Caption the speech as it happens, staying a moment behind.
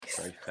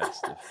Very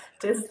festive.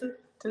 Tis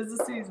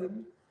the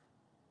season.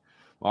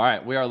 All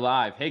right, we are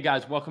live. Hey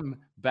guys, welcome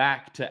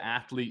back to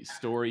Athlete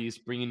Stories,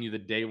 bringing you the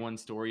day one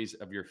stories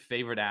of your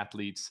favorite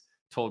athletes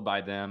told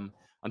by them.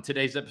 On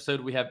today's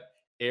episode, we have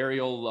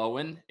Arielle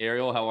Loewen.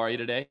 Arielle, how are you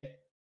today?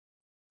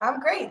 I'm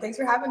great. Thanks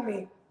for having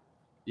me.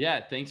 Yeah,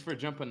 thanks for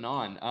jumping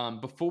on.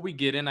 Before we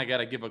get in, I got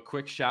to give a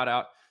quick shout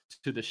out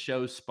to the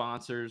show's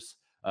sponsors.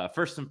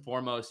 First and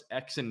foremost,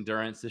 X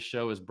Endurance. This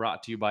show is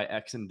brought to you by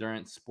X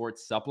Endurance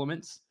Sports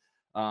Supplements.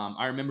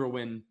 I remember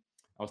when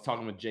I was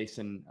talking with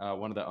Jason,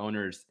 one of the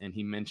owners, and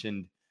he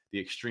mentioned the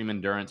Extreme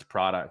Endurance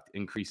product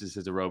increases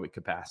his aerobic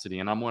capacity.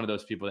 And I'm one of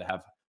those people that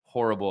have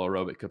horrible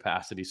aerobic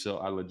capacity. So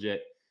I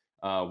legit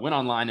went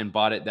online and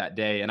bought it that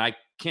day. And I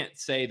can't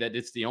say that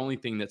it's the only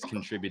thing that's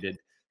contributed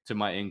to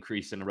my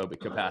increase in aerobic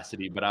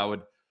capacity, but I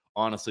would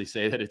honestly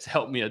say that it's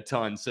helped me a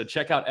ton. So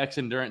check out X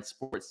Endurance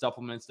Sports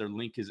Supplements. Their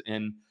link is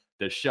in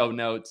the show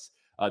notes.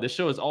 This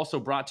show is also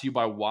brought to you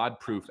by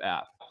WODproof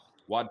app.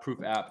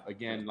 WODproof app,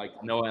 again, like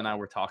Noah and I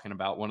were talking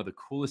about, one of the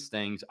coolest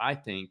things I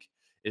think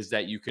is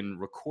that you can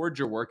record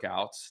your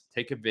workouts,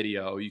 take a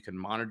video, you can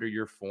monitor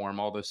your form,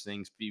 all those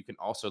things, but you can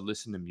also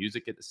listen to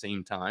music at the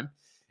same time.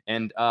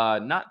 And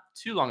not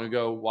too long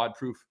ago,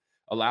 WODproof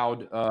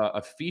allowed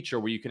a feature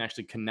where you can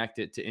actually connect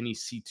it to any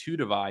C2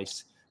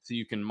 device so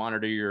you can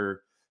monitor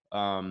your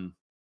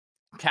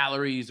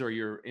calories or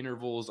your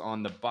intervals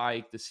on the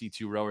bike, the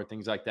C2 rower,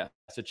 things like that.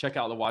 So check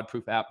out the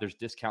WODproof app. There's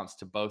discounts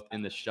to both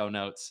in the show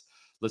notes.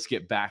 Let's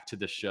get back to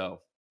the show.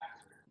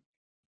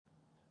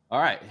 All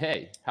right.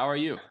 Hey, how are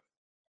you?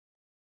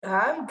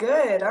 I'm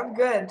good.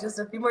 Just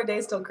a few more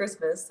days till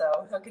Christmas,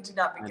 so how could you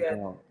not be good?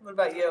 What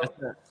about you?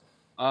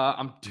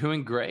 I'm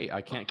doing great.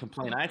 I can't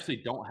complain. I actually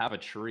don't have a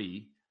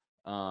tree.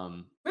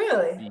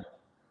 Really?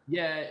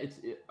 Yeah,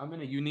 I'm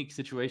in a unique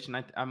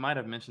situation. I might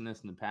have mentioned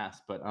this in the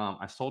past, but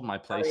I sold my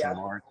place in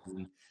March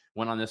and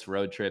went on this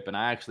road trip, and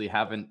I actually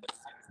haven't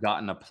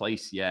gotten a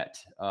place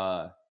yet.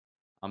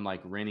 I'm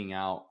like renting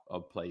out a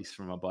place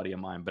from a buddy of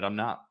mine, but I'm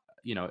not,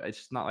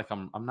 it's not like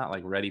I'm not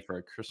like ready for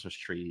a Christmas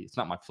tree. It's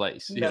not my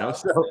place, No,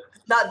 so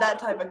not that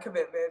type of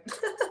commitment.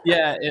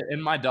 yeah,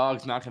 and my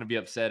dog's not going to be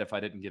upset if I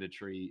didn't get a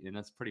tree, and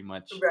that's pretty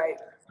much Right.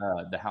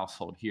 the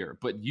household here.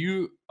 But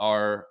you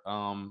are,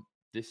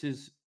 this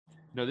is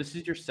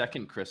your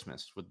second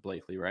Christmas with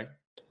Blakely, right?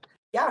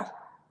 Yeah,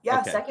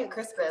 Okay. second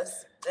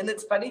Christmas. And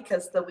it's funny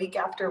because the week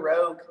after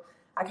Rogue,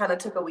 I kind of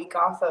took a week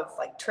off of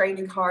like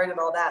training hard and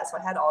all that. So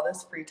I had all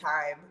this free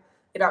time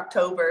in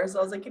October. So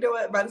I was like, you know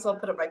what? Might as well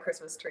put up my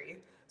Christmas tree.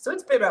 So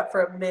it's been up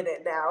for a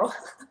minute now.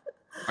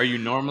 Are you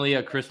normally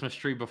a Christmas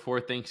tree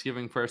before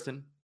Thanksgiving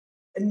person?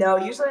 No,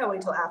 usually I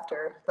wait till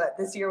after, but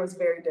this year was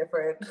very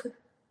different.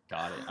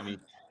 Got it. I mean,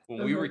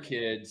 when we were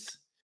kids,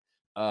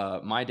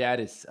 my dad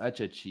is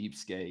such a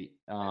cheapskate.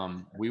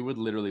 We would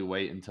literally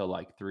wait until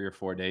like 3 or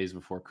 4 days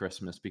before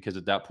Christmas because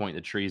at that point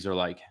the trees are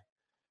like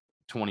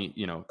 20,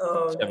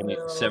 70,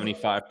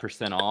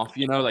 75% off,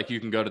 like you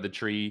can go to the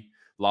tree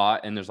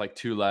lot and there's like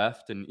 2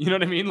 left and you know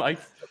what I mean? Like,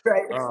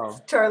 right.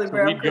 Charlie so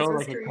Brown we'd go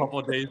Christmas like tree. a couple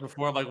of days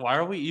before. I'm like, why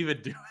are we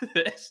even doing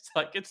this?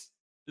 Like it's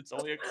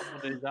only a couple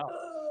of days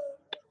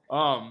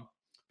out.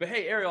 But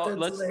hey, Arielle,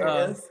 let's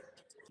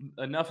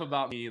enough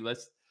about me.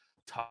 Let's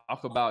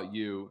talk about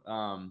you.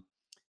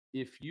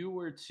 If you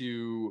were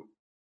to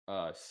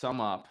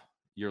sum up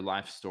your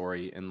life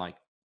story in like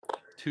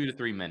 2 to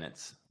 3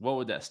 minutes, what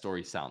would that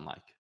story sound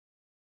like?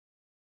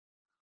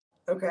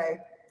 Okay,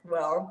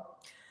 well,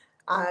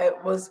 I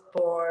was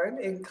born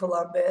in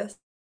Columbus,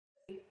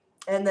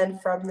 and then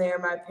from there,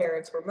 my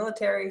parents were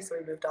military, so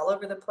we moved all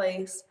over the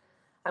place.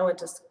 I went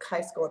to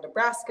high school in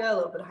Nebraska, a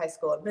little bit of high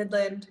school in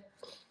Midland.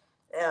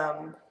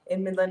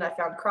 In Midland, I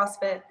found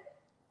CrossFit,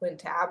 went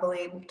to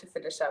Abilene to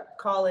finish up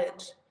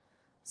college,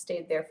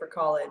 stayed there for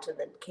college, and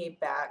then came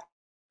back,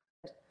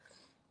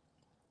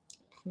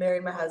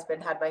 married my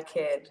husband, had my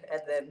kid,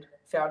 and then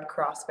found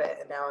CrossFit,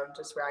 and now I'm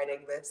just riding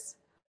this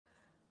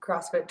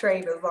CrossFit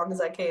train as long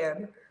as I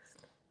can.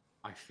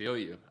 I feel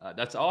you.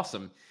 That's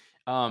awesome.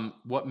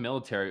 What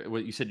military?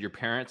 What you said? Your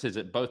parents? Is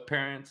it both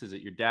parents? Is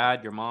it your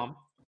dad, your mom?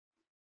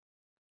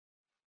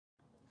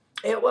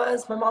 It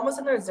was, my mom was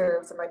in the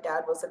reserves and my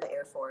dad was in the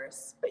Air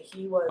Force, but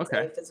he was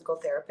a physical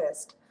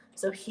therapist.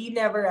 So he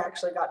never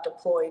actually got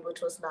deployed,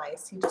 which was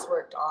nice. He just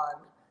worked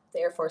on the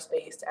Air Force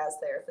base as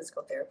their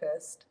physical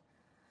therapist.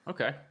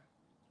 Okay.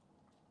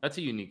 That's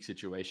a unique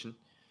situation.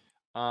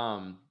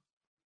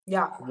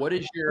 Yeah. What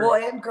is your...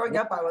 Well, and growing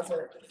up, I was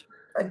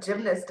a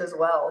gymnast as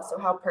well. So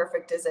how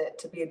perfect is it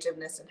to be a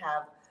gymnast and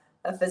have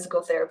a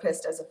physical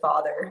therapist as a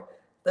father?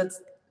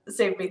 That's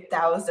saved me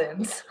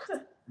thousands.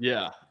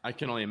 Yeah, I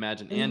can only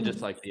imagine. And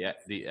just like the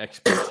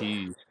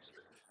expertise.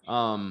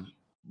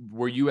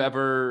 Did you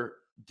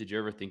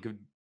ever think of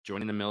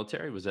joining the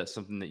military? Was that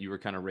something that you were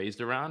kind of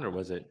raised around, or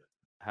was it,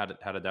 how did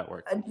that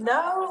work?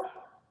 No,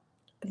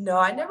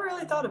 I never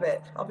really thought of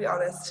it. I'll be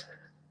honest.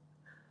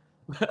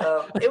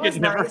 It was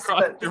nice,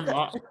 but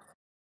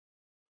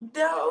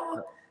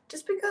no,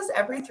 just because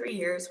every 3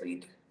 years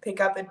we'd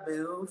pick up and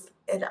move,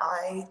 and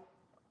I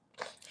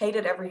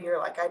hated every year.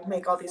 Like I'd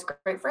make all these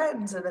great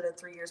friends, and then in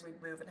 3 years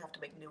we'd move and have to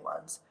make new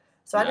ones.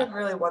 So I Yeah. didn't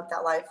really want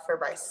that life for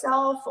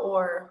myself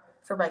or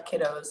for my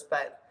kiddos.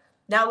 But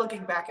now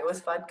looking back, it was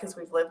fun because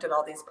we've lived in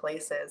all these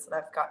places, and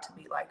I've got to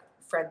meet like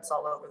friends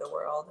all over the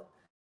world,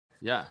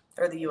 Yeah.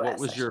 or the What U.S. I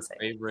was your should say.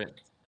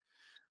 favorite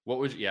what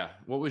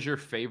was your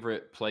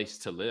favorite place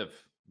to live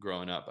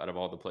growing up out of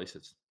all the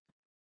places?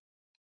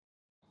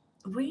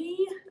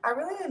 I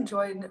really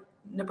enjoyed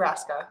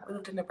Nebraska. We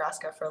lived in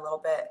Nebraska for a little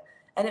bit,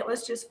 and it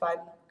was just fun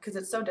because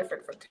it's so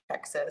different from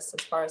Texas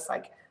as far as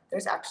like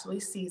there's actually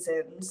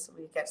seasons.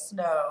 We get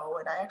snow,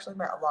 and I actually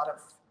met a lot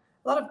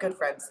of good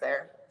friends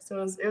there. So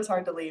it was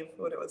hard to leave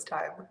when it was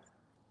time.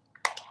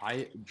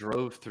 I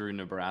drove through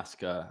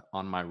Nebraska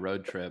on my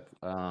road trip,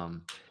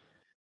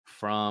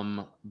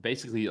 from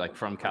basically, like,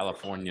 from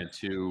California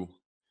to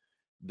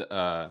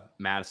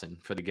Madison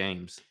for the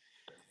games,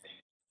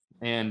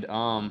 and,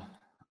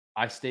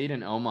 I stayed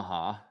in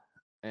Omaha,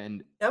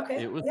 and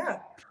Okay, it was yeah.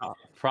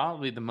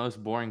 probably the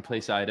most boring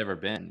place I had ever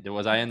been.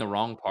 Was I in the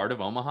wrong part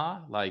of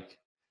Omaha? Like,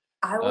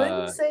 I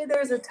wouldn't uh say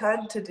there's a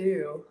ton to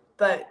do,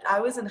 but I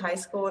was in high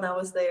school when I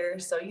was there,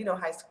 so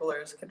high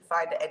schoolers can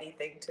find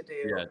anything to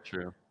yeah, do.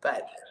 true.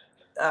 But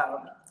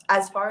um,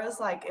 as far as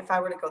like if I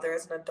were to go there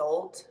as an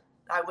adult,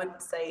 I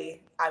wouldn't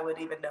say I would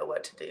even know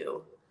what to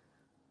do.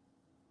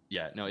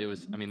 Yeah, no, it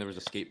was I mean, there was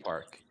a skate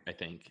park, I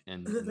think,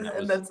 and that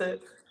And was that's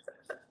it.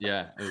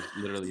 yeah, it was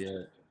literally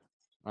it.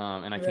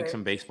 And I think Right.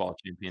 some baseball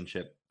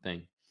championship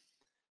thing.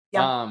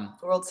 Yeah. Um,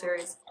 World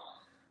Series.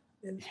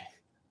 Yeah.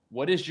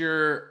 what is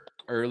your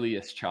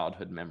earliest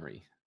childhood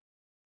memory?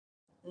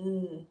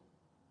 Mm.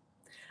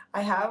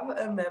 I have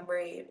a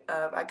memory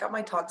of I got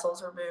my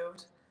tonsils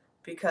removed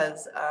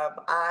because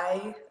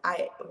I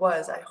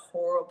was a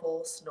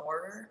horrible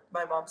snorer.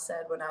 My mom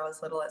said when I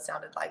was little it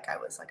sounded like I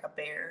was like a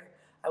bear.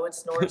 I would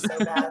snore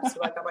so bad,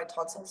 so I got my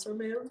tonsils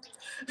removed.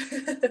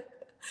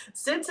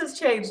 Since it's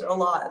changed a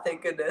lot,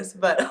 thank goodness.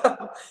 But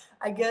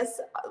I guess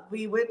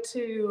we were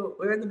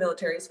in the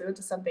military, so we went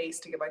to some base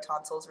to get my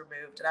tonsils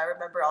removed. And I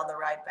remember on the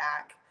ride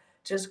back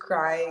just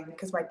crying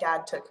because my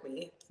dad took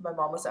me. My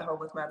mom was at home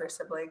with my other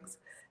siblings.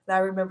 And I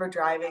remember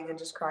driving and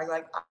just crying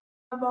like,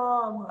 "My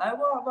mom, I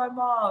want my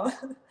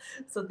mom."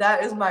 So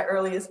that is my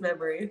earliest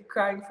memory,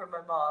 crying for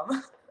my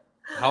mom.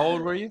 How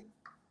old were you?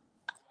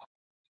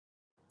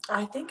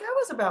 I think I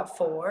was about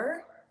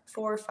 4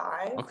 or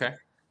 5. Okay.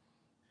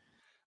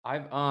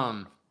 I've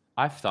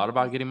I've thought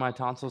about getting my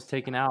tonsils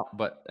taken out,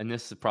 but and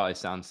this probably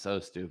sounds so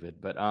stupid,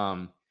 but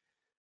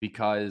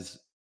because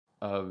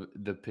of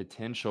the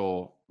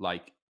potential,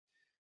 like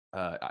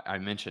I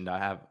mentioned, I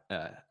have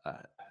a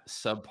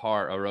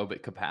subpar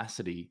aerobic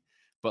capacity,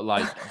 but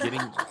like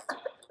getting,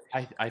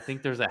 I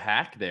think there's a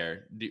hack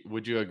there.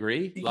 Would you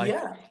agree? Like,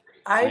 Yeah.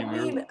 I I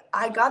mean, mean,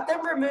 I got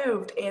them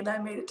removed and I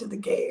made it to the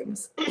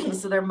games.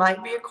 So there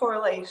might be a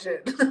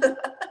correlation.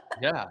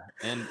 yeah,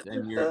 and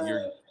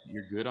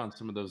you're good on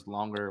some of those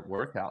longer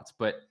workouts,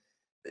 but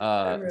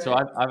so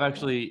Right. I've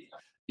actually,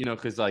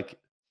 because like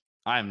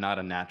I am not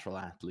a natural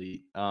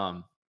athlete,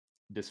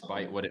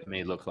 despite what it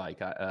may look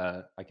like.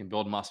 I can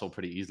build muscle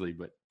pretty easily,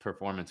 but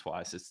performance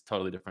wise, it's a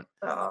totally different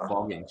Oh,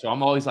 ballgame. So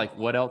I'm always like,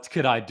 what else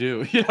could I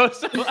do?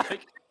 So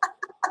like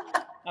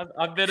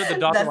I've been to the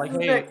doctor that's like, the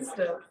hey, next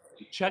step.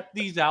 check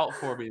these out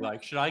for me.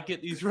 Like, should I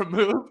get these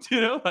removed?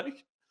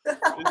 Like,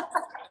 is,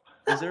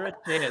 is there a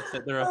chance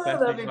that they're Oh, that'd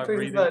affecting be my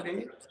pretty breathing?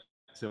 funny.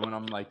 So when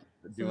I'm like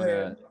doing a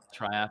Man.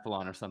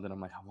 triathlon or something, I'm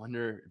like, I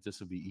wonder if this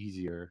would be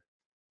easier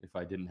if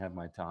I didn't have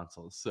my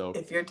tonsils. So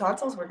If your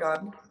tonsils were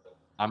gone.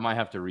 I might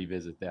have to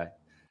revisit that.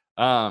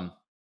 Um,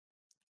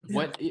 Yeah.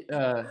 what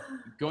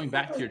going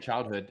back to your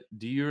childhood,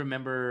 do you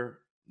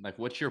remember like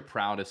what's your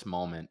proudest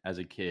moment as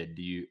a kid?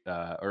 Do you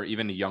or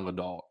even a young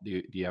adult?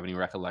 Do you have any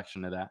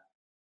recollection of that?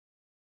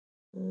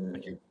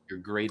 Like Mm. your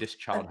greatest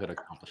I childhood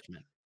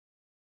accomplishment?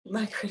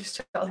 My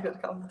greatest childhood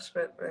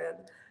accomplishment, man.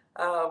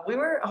 We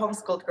were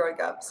homeschooled growing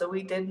up, so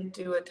we didn't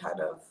do a ton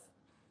of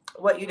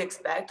what you'd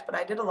expect, but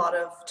I did a lot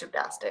of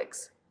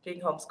gymnastics.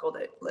 Being homeschooled,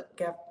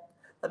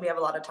 let me have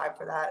a lot of time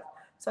for that.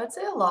 So I'd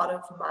say a lot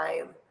of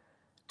my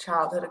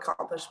childhood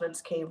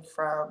accomplishments came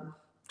from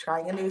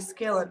trying a new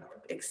skill and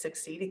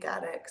succeeding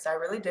at it because I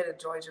really did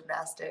enjoy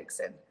gymnastics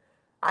and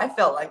I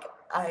felt like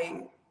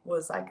I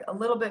was like a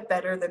little bit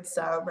better than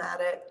some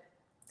at it.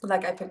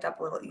 Like I picked up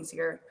a little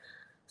easier.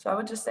 So I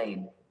would just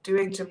say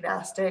doing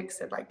gymnastics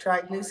and like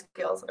trying new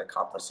skills and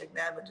accomplishing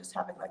them and just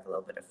having like a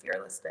little bit of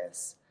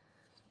fearlessness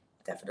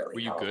definitely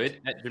Were you helped.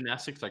 good at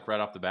gymnastics like right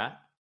off the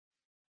bat?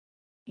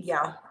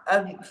 Yeah,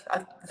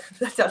 that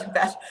sounded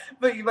bad,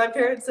 but my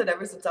parents said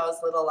ever since I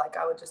was little, like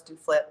I would just do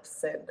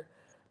flips and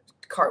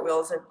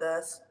cartwheels in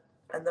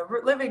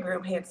the living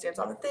room, handstands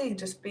on the thing,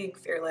 just being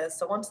fearless.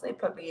 So once they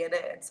put me in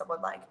it and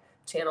someone like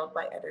channeled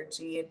my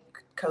energy and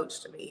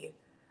coached me,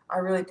 I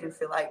really do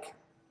feel like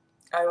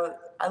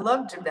I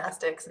love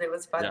gymnastics and it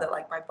was fun Yeah. that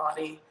like my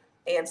body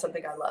and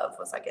something I love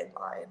was like in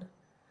line.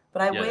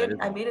 But I Yeah, that went, is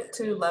I made it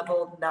to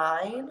level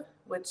 9,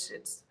 which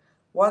it's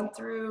 1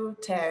 through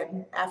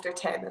 10. After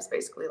 10 is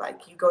basically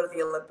like you go to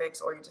the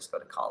Olympics or you just go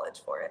to college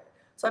for it.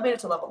 So I made it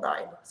to level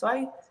 9. So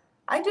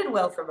I did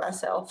well for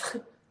myself.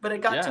 But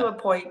it got to Yeah. a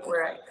point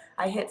where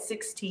I hit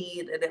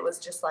 16 and it was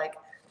just like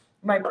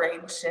my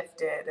brain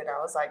shifted and I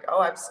was like,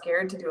 oh, I'm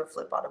scared to do a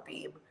flip on a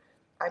beam.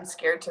 I'm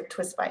scared to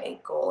twist my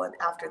ankle. And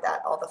after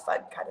that, all the fun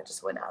kind of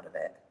just went out of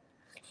it.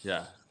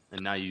 Yeah.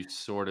 And now you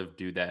sort of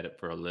do that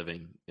for a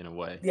living in a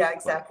way. Yeah, But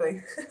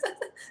exactly.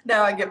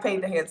 Now I get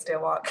paid to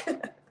handstand walk.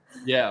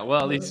 yeah,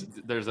 well, at least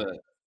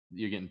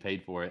you're getting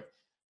paid for it.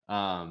 You're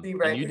And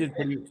right.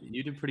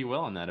 you did pretty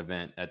well in that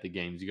event at the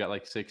games. You got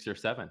like 6th or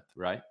 7th,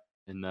 right?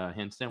 In the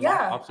handstand walk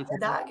Yeah, obstacle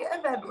course? that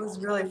event was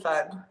really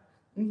fun.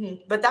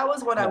 But that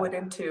was what I Yeah. went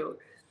into.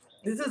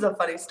 This is a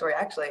funny story,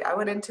 actually. I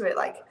went into it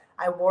like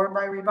I wore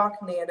my Reebok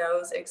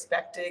Nanos,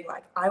 expecting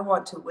like I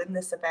want to win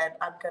this event.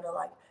 I'm gonna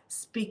like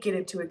speak it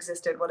into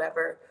existence,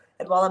 whatever.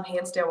 And while I'm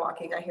handstand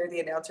walking, I hear the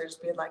announcers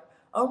being like,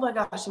 "Oh my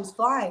gosh, she's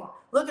flying!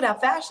 Look at how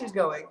fast she's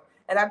going!"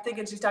 And I'm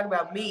thinking she's talking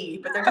about me,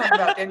 but they're talking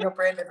about Daniel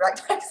Brandon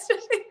right next to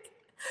me.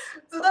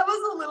 So that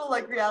was a little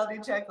like reality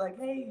check, like,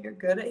 "Hey, you're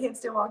good at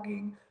handstand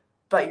walking,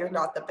 but you're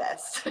not the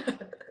best."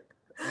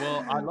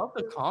 Well, I love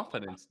the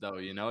confidence though,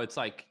 it's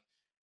like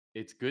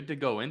it's good to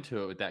go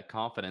into it with that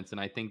confidence, and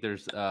I think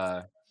there's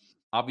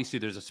obviously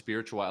there's a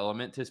spiritual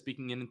element to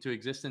speaking it into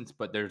existence,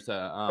 but there's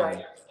a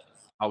Right,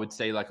 I would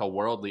say like a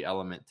worldly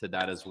element to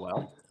that as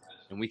well.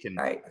 And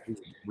right.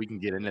 we can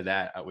get into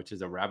that, which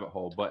is a rabbit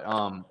hole. But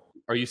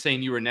are you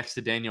saying you were next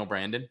to Daniel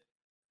Brandon?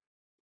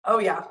 Oh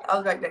yeah, I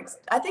was right next.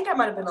 I think I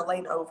might have been a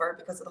lane over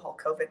because of the whole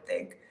COVID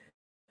thing,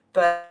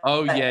 but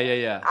Oh yeah, yeah,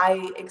 yeah.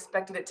 I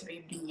expected it to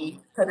be me,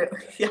 but it,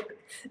 yeah,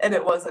 and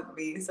it wasn't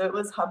me. So it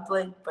was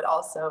humbling, but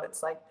also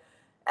it's like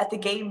at the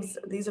games,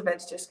 these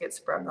events just get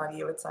sprung on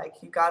you. It's like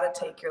you got to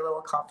take your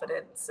little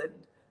confidence and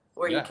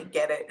where you Yeah. can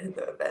get it in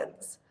the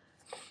events.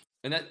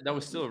 And that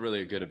was still a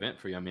really good event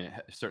for you. I mean,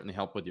 it certainly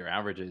helped with your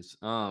averages.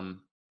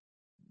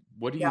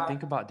 What do you Yeah.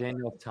 think about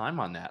Daniel's time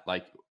on that?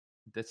 Like,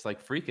 that's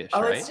like freakish,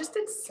 Oh, it's right? just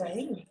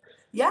insane.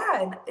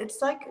 Yeah, and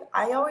it's like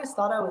I always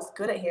thought I was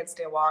good at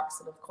handstand walks,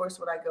 and of course,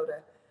 when I go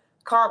to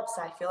comps,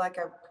 I feel like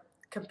I'm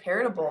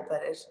comparable,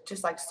 but it's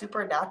just like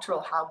supernatural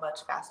how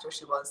much faster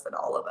she was than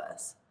all of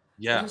us.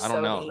 It's Yeah, I just don't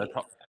so know. neat.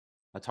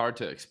 That's hard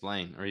to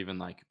explain or even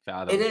like It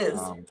fathom. is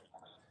I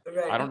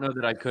right, don't know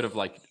that I could have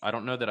I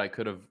don't know that I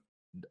could have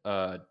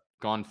uh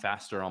gone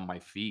faster on my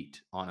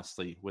feet,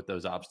 honestly, with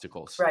those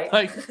obstacles. right,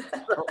 Like,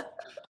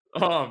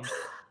 um,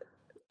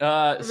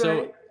 uh,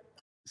 so right.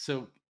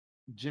 so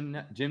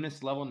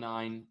gymnast level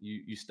 9,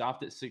 you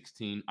stopped at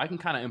 16. I can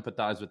kind of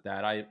empathize with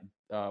that. I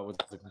was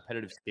a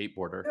competitive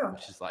skateboarder, Yeah.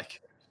 which is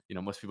like,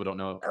 most people don't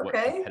know what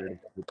Okay. competitive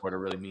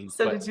skateboarder really means.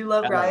 So, But did you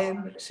love at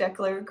Ryan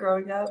Sheckler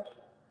growing up?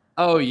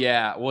 oh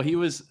yeah, well he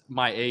was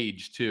my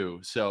age too.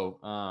 So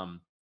yeah,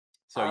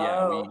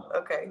 Oh,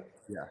 okay.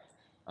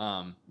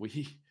 yeah,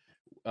 we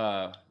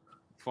uh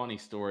funny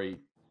story.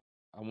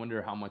 I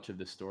wonder how much of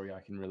this story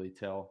I can really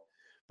tell.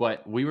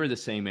 But we were the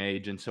same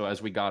age, and so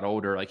as we got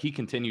older, like he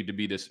continued to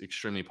be this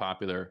extremely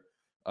popular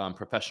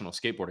professional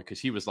skateboarder because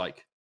he was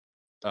like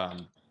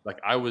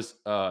I was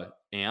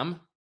am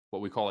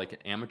what we call like an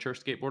amateur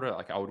skateboarder.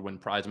 Like I would win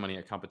prize money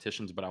at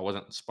competitions, but I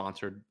wasn't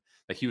sponsored.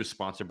 Like he was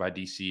sponsored by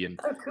DC and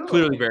Oh, cool.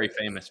 clearly very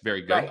famous,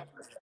 very good. Right.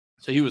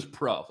 So he was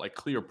pro, like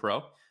clear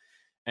pro.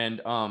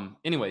 And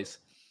anyways,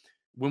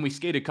 when we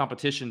skated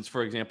competitions,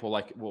 for example,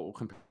 like we'll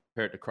compare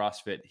it to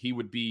CrossFit, he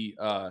would be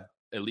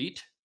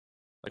elite,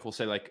 like we'll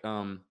say like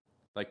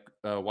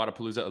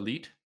Wadapalooza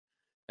elite,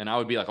 and I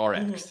would be like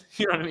RX.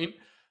 Hmm. You know what I mean?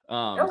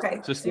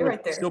 Okay, So so you're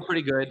right there. still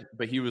pretty good,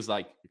 but he was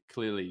like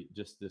clearly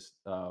just this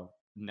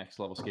next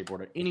level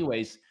skateboarder.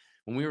 Anyways,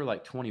 when we were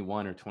like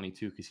 21 or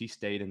 22, because he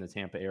stayed in the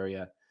Tampa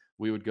area,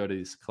 we would go to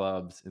these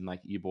clubs and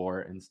like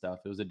Ybor and stuff.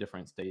 It was a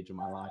different stage of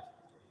my life,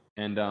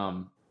 and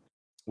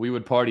we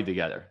would party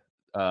together.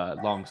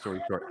 Long story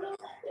short,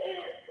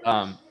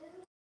 um,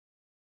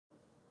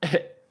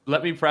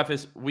 let me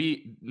preface: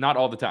 we not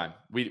all the time.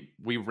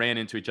 We ran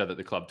into each other at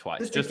the club twice,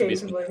 Just just to be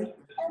safe. occasionally.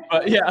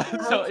 But yeah,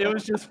 so How it fun.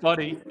 was just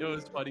funny. It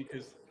was funny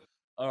because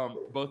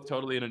both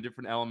totally in a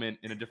different element,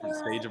 in a different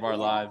stage of our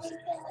lives.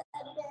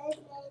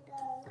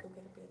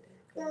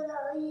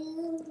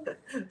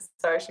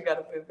 Sorry, she got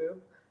a boo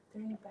boo.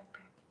 They're in your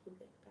backpack. You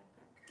get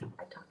your backpack.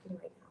 I'm talking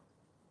right now.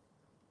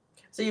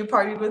 So you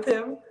partied with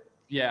him?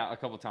 Yeah, a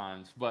couple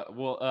times, but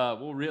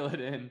we'll reel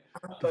it in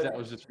because that But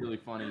was just really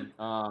funny.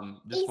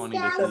 Just It's funny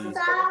to that's see.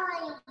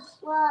 outside.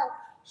 Look.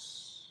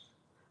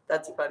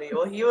 that's funny.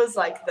 Well, he was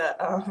like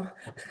the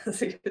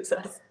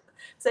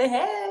say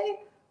hey.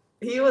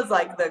 He was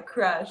like the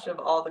crush of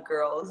all the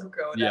girls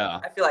growing up. Yeah,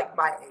 I feel like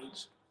my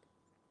age.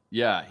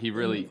 yeah, Mhm.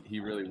 he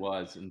really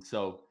was, and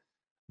so.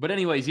 But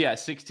anyways, yeah,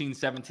 16,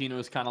 17, it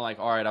was kind of like,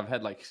 all right, I've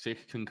had like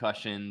 6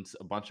 concussions,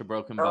 a bunch of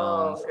broken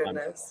Oh bones.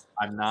 goodness.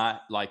 I'm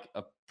not like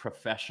a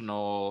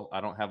professional.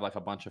 I don't have like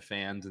a bunch of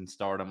fans in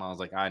stardom. I was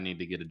like, I need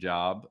to get a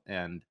job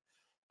and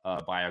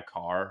buy a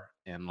car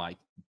and like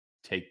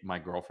take my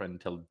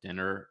girlfriend to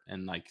dinner.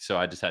 And like, so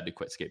I just had to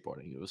quit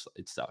skateboarding.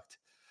 It sucked.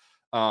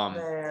 Um,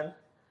 Man,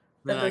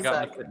 then that I does got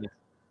into suck. fitness.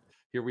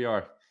 Here we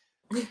are.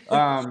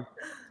 Um,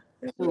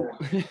 so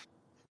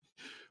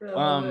I love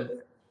Um,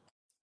 it.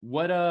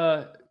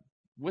 what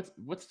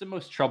what's the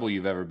most trouble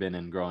you've ever been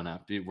in growing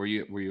up? Were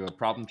you a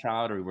problem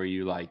child or were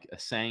you like a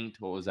saint?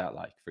 What was that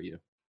like for you?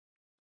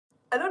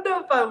 I don't know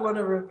if I want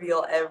to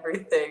reveal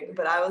everything,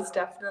 but I was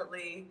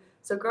definitely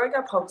so growing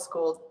up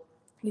homeschooled.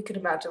 You can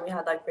imagine we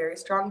had like very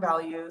strong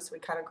values. We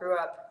kind of grew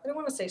up. I don't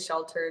want to say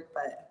sheltered,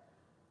 but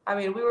I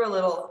mean we were a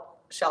little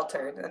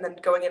sheltered. And then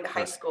going into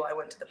high Sure. school, I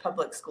went to the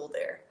public school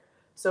there,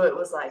 so it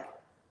was like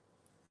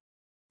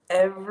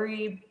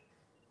every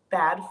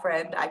bad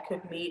friend I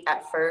could meet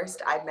at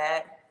first, I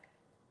met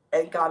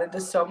and got into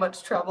so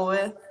much trouble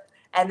with.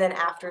 And then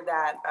after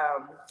that,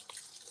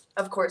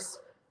 of course,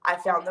 I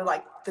found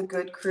the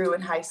good crew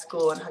in high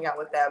school and hung out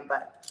with them.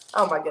 But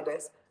oh my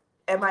goodness,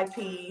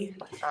 MIP,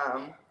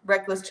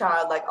 reckless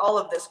child, like all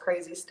of this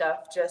crazy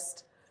stuff,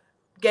 just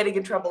getting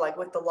in trouble like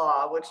with the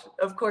law, which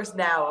of course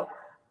now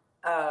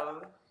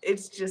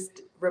it's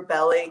just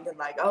rebelling and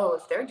like, oh,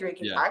 if they're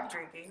drinking, Yeah. I'm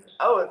drinking.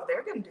 Oh, if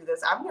they're gonna do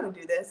this, I'm gonna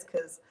do this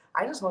because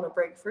I just want to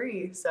break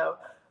free. So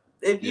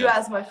if you Yeah.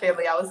 ask my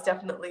family, I was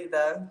definitely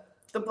the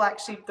black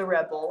sheep, the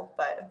rebel,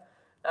 but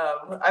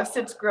I've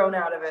since grown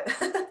out of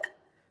it.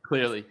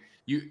 Clearly.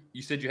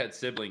 You said you had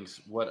siblings.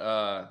 What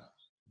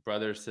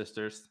brothers,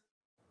 sisters?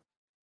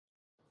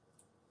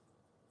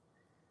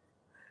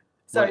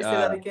 What Sorry, say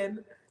that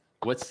again.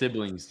 what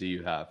siblings do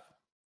you have?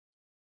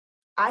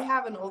 I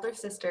have an older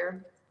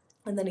sister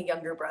and then a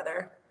younger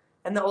brother.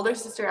 And the older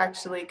sister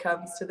actually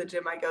comes to the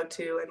gym I go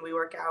to and we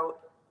work out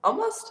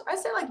almost, I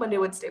say like Monday,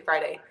 Wednesday,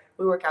 Friday.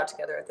 We work out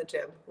together at the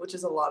gym, which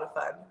is a lot of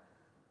fun.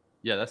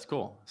 Yeah, that's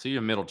cool. So you're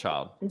a middle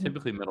child. Mhm.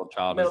 Typically middle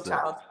child Middle is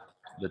child.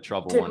 the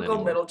trouble one Typical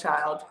anyway. middle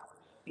child.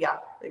 Yeah,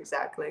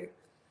 exactly.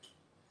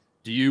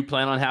 Do you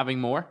plan on having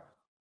more?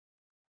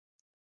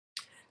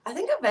 I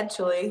think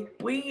eventually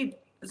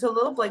so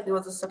little Blakely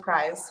was a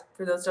surprise.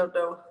 For those who don't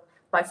know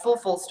my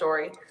full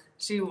story,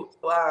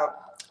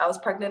 I was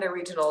pregnant at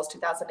regionals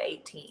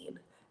 2018,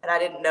 and I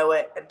didn't know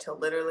it until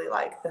literally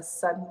like the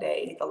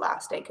Sunday, the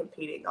last day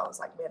competing. I was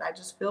like, man, I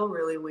just feel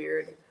really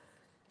weird.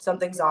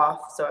 Something's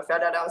off. So I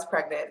found out I was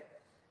pregnant,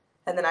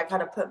 and then I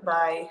kind of put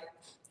my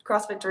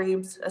CrossFit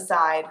dreams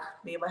aside.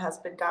 Me and my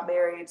husband got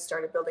married,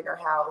 started building our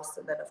house,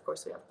 and then of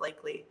course we have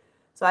Blakely.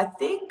 So I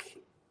think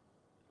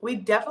we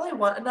definitely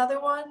want another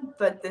one,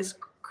 but this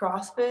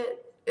CrossFit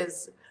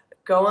is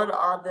going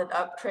on an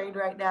up train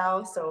right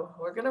now, so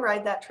we're gonna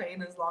ride that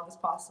train as long as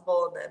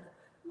possible, and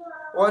then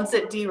once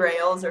it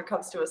derails or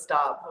comes to a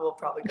stop, we'll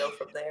probably go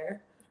from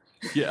there.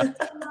 Yeah.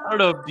 I don't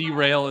know if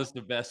derail is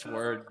the best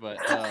word, but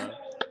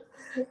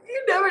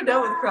You never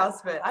know with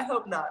CrossFit. I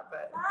hope not,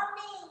 but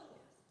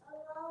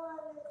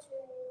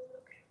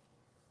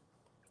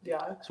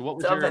yeah. so what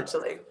was So your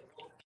eventually,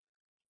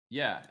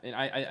 yeah, and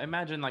I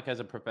imagine like as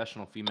a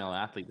professional female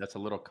athlete, that's a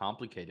little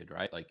complicated,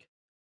 right? Like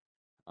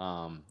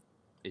um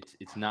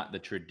it's not the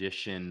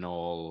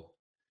traditional,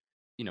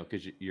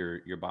 because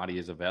your body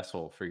is a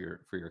vessel for your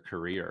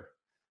career.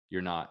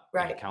 You're not an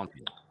right,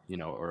 accountant,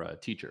 or a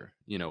teacher,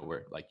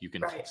 where like you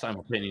can right,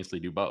 simultaneously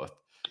do both.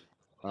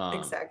 Um,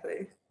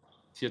 exactly.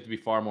 so you have to be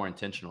far more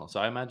intentional. So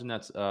I imagine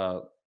that's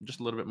just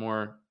a little bit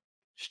more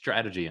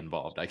strategy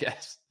involved, I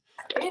guess.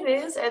 It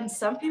is, and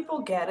some people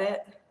get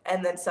it,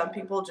 and then some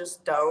people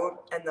just don't,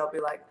 and they'll be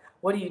like,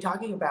 "What are you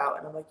talking about?"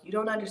 And I'm like, "You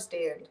don't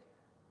understand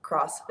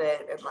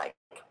CrossFit and like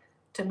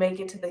to make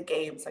it to the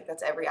games, like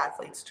that's every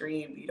athlete's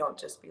dream. You don't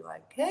just be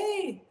like,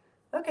 hey,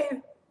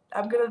 okay,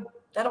 I'm gonna.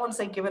 I don't want to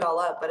say give it all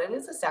up, but it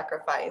is a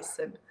sacrifice.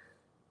 And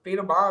being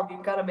a mom,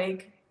 you've got to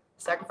make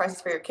sacrifices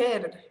for your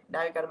kid, and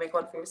now you've got to make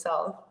one for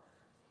yourself.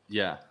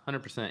 Yeah,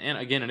 100%. And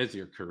again, it is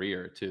your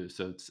career too,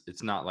 so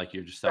it's not like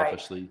you're just Right.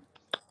 selfishly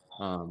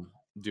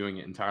doing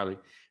it entirely.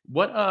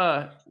 What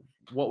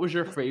what was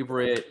your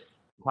favorite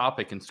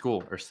topic in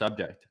school or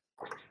subject?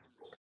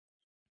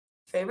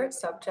 Favorite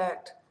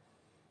subject?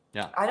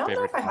 Yeah, I don't know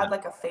favorite if I had class.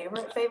 like a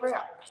favorite.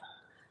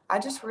 I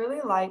just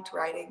really liked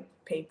writing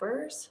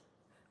papers,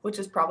 which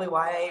is probably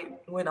why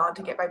I went on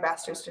to get my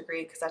master's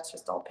degree because that's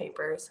just all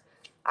papers.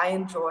 I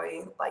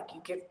enjoy like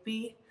you give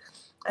me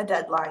a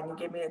deadline, you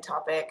give me a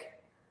topic,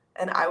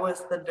 and I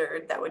was the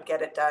nerd that would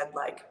get it done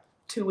like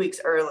 2 weeks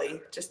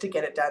early just to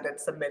get it done and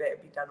submit it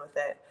and be done with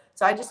it.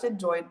 So I just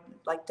enjoyed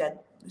like it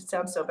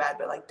sounds so bad,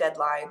 but like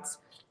deadlines,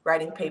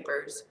 writing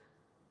papers,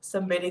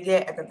 submitting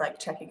it, and then like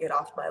checking it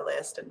off my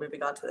list and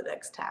moving on to the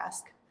next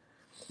task.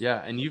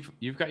 Yeah, and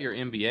you've got your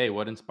MBA.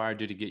 What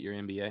inspired you to get your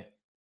MBA?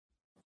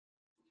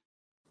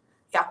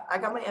 Yeah, I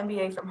got my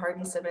MBA from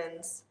Hardin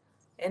Simmons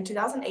in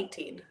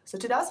 2018. So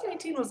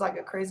 2018 was like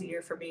a crazy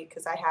year for me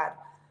because I had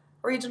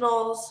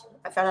regionals,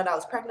 I found out I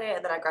was pregnant,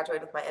 and then I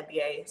graduated with my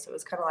MBA. So it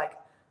was kind of like,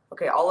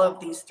 okay, all of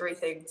these three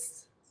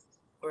things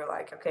were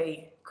like,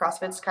 okay,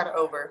 CrossFit's kind of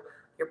over.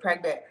 You're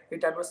pregnant. You're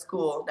done with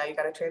school. Now you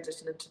got to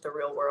transition into the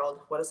real world.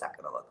 What is that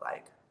going to look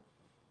like?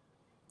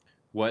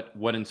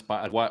 What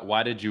inspired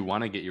why did you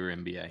want to get your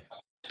MBA?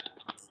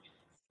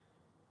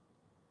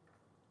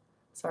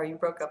 Sorry, you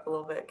broke up a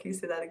little bit. Can you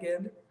say that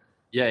again?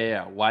 Yeah, yeah,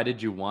 yeah. Why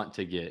did you want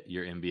to get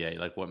your MBA?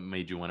 Like what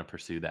made you want to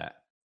pursue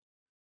that?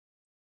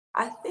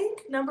 I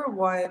think number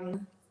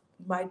one,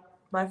 my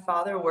My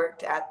father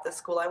worked at the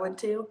school I went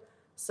to,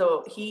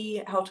 so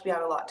he helped me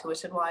out a lot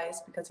tuition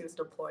wise because he was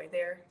an employee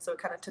there. So it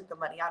kind of took the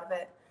money out of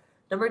it.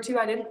 Number two,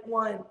 I didn't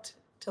want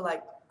to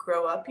like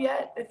grow up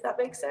yet, if that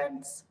makes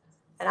sense.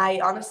 And I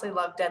honestly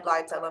love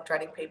deadlines. I loved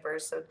writing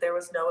papers, so there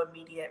was no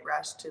immediate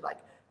rush to like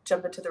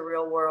jump into the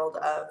real world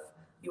of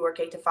you work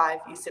 8 to 5,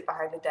 you sit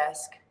behind a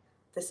desk.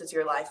 This is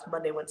your life,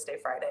 Monday, Wednesday,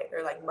 Friday,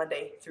 or like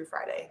Monday through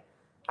Friday.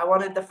 I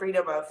wanted the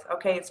freedom of,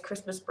 okay, it's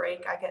Christmas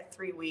break. I get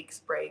 3 weeks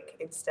break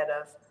instead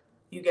of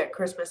you get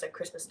Christmas and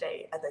Christmas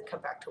Day and then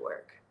come back to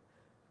work.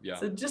 Yeah.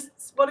 So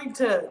just wanting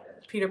to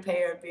Peter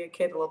Pan and be a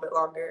kid a little bit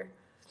longer.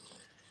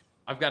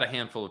 I've got a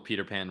handful of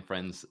Peter Pan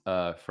friends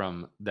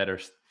from that are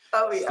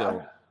Oh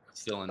yeah.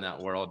 still in that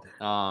world.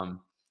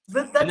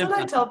 But And that's then what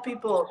I tell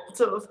people.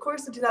 So of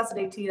course in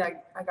 2018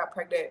 I got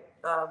pregnant.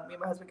 Me and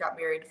my husband got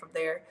married from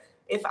there.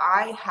 If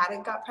I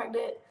hadn't got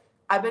pregnant,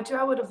 I bet you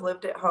I would have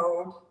lived at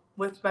home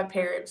with my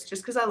parents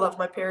just because I love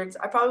my parents.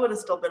 I probably would have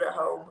still been at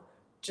home,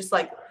 just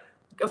like,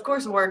 of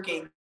course,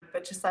 working,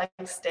 but just like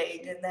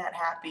staying in that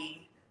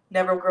happy,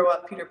 never grow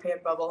up Peter Pan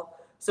bubble.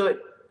 So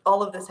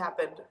all of this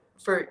happened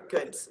for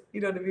goods.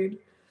 You know what I mean?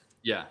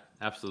 yeah,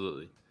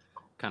 absolutely.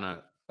 Kind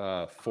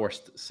of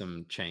forced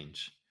some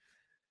change.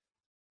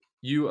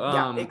 You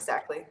Yeah,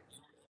 exactly.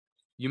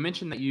 you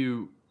mentioned that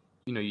you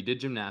did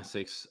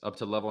gymnastics up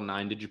to level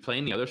 9. Did you play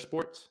any other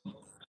sports?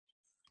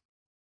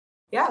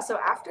 Yeah, so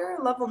after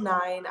level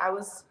 9,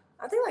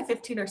 I think like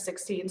 15 or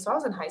 16, so I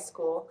was in high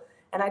school,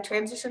 and I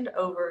transitioned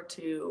over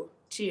to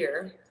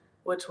cheer,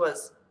 which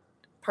was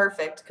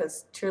perfect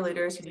because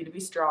cheerleaders, you need to be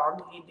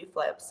strong, you need to do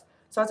flips.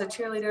 So as a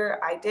cheerleader,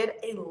 I did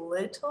a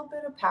little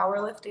bit of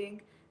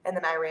powerlifting, and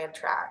then I ran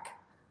track.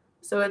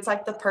 So it's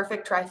like the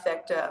perfect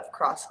trifecta of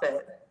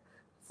CrossFit: Yeah.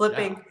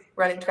 flipping,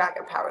 running track,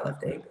 and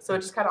powerlifting. So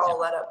it just kind of Yeah. all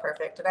led up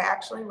perfect. And I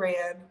actually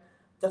ran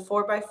the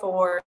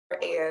 4x4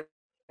 and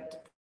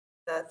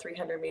the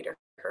 300-meter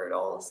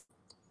hurdles.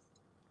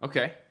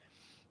 Okay.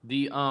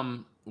 The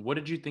what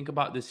did you think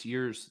about this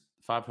year's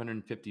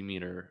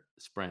 550-meter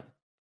sprint?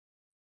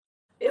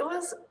 It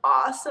was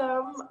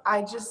awesome.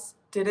 I just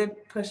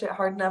didn't push it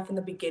hard enough in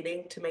the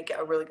beginning to make it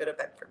a really good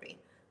event for me.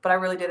 But I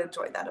really did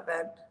enjoy that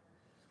event.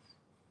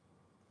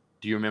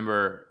 Do you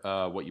remember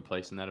what you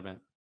placed in that event?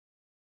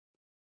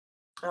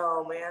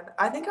 Oh man,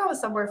 I think I was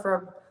somewhere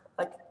from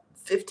like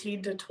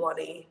 15 to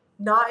 20.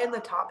 Not in the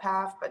top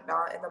half, but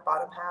not in the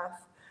bottom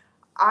half.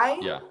 I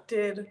Yeah.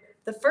 did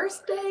the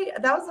first day,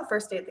 that was the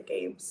first day at the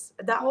games.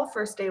 That whole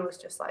first day was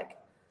just like,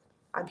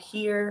 I'm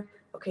here.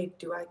 Okay,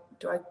 do I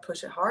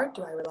push it hard?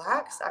 Do I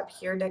relax? I'm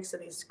here next to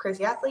these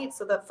crazy athletes.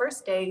 So the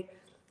first day,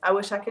 I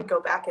wish I could go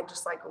back and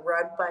just like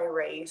run my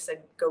race and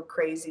go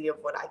crazy of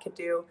what I could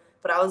do,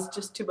 but I was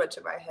just too much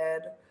in my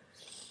head.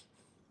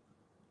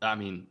 I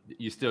mean,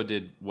 you still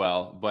did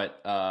well,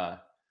 but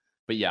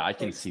yeah, I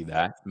can Thanks. see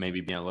that.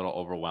 Maybe being a little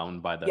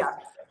overwhelmed by the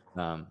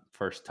Yeah,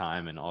 first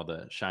time and all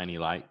the shiny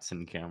lights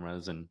and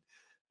cameras and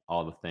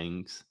all the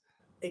things.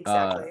 Uh,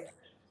 exactly.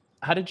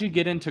 how did you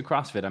get into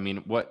CrossFit? I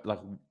mean,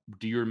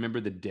 do you remember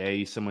the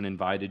day someone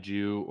invited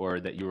you, or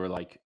that you were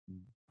like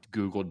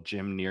Googled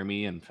gym near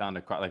me and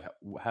found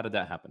how did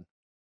that happen?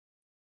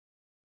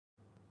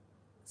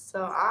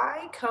 So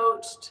I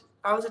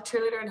was a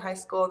cheerleader in high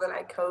school, then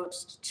I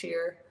coached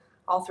cheer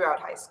all throughout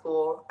high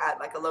school at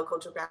like a local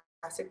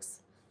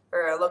gymnastics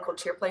or a local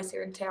cheer place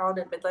here in town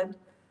in Midland.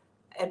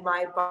 And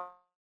my boss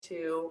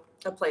to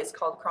a place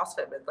called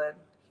CrossFit Midland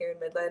here in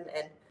Midland,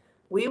 and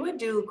we would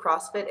do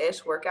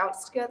CrossFit-ish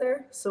workouts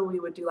together. So we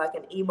would do like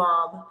an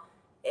EMOM,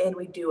 and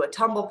we do a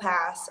tumble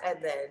pass, and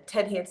then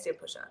 10 handstand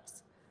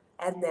push-ups,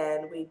 and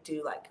then we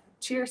do like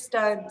cheer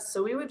stunts.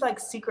 So we would like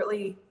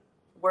secretly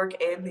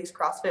work in these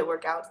CrossFit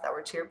workouts that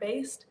were cheer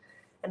based.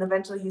 And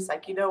eventually he's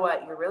like, you know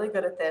what, you're really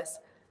good at this.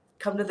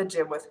 Come to the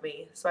gym with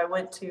me. So I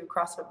went to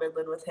CrossFit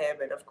Midland with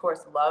him, and of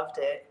course loved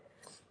it.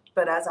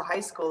 But as a high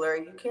schooler,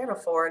 you can't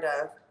afford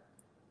a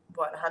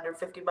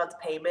 150 month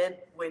payment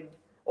when,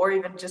 or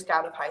even just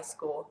out of high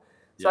school.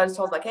 So I Yeah. was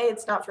told like, hey,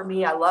 it's not for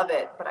me. I love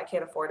it, but I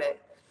can't afford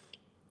it.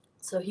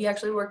 So he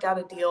actually worked out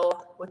a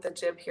deal with the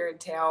gym here in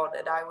town,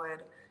 and I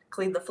would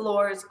clean the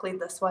floors, clean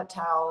the sweat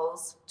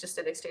towels, just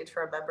in exchange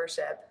for a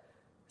membership.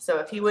 So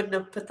if he wouldn't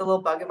have put the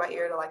little bug in my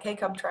ear to like, hey,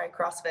 come try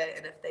CrossFit,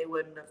 and if they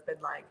wouldn't have been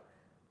like,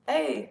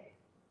 hey,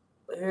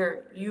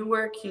 here, you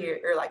work here,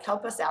 or like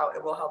help us out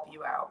and we'll help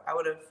you out, I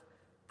would have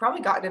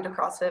probably gotten into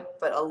CrossFit,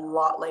 but a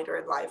lot later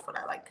in life when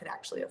I like could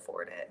actually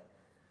afford it.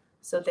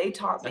 So they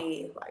taught That,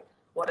 me like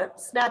what a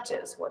snatch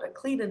is, what a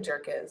clean and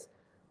jerk is,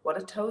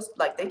 what a toast.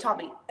 Like they taught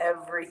me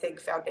everything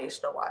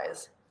foundational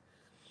wise.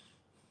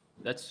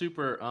 that's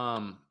super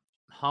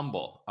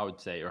humble, I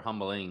would say, or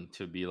humbling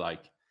to be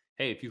like,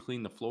 hey, if you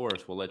clean the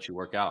floors, we'll let you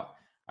work out.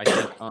 I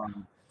think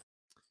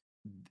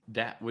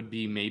that would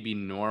be maybe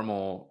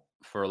normal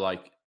for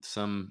like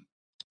some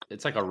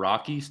it's like a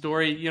Rocky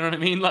story, you know what I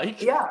mean?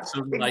 Like Yeah,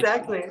 some like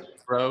exactly.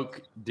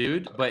 broke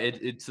dude, but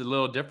it's a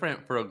little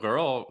different for a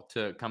girl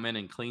to come in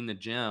and clean the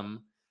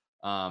gym.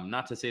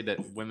 Not to say that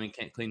women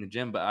can't clean the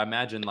gym, but I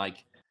imagine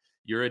like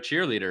you're a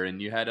cheerleader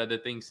and you had other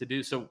things to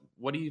do. So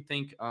what do you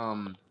think?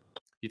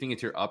 You think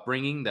it's your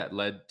upbringing that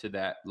led to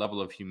that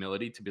level of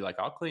humility to be like,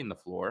 I'll clean the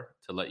floor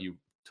to let you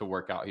to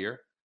work out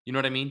here? You know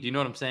what I mean? Do you know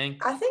what I'm saying?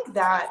 I think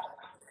that,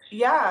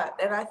 yeah,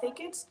 and I think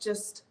it's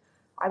just,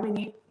 I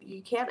mean,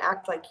 you can't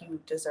act like you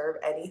deserve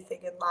anything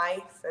in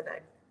life. And I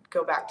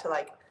go back to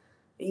like,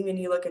 even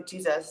you look at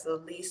Jesus, the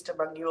least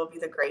among you will be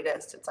the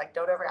greatest. It's like,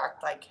 don't ever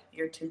act like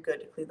you're too good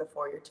to clean the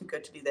floor. You're too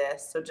good to do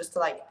this. So just to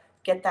like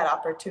get that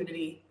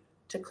opportunity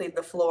to clean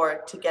the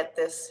floor, to get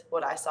this,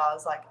 what I saw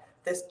is like,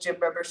 this gym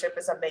membership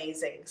is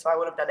amazing. So I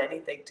would have done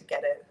anything to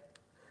get it.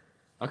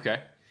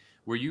 Okay.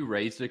 Were you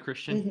raised a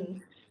Christian? Mm-hmm.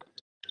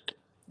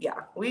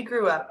 Yeah, we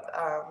grew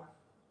up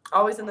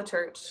always in the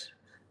church.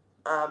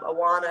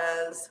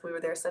 Awanas, we were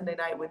there Sunday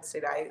night, Wednesday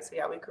night. So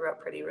yeah, we grew up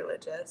pretty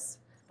religious.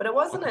 But it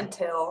wasn't Okay.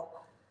 until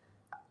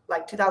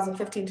like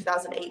 2015,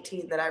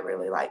 2018 that I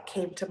really like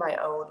came to my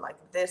own. Like,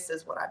 this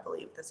is what I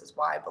believe. This is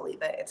why I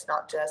believe it. It's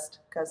not just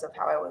because of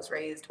how I was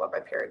raised, what my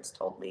parents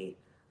told me.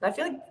 And I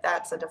feel like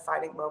that's a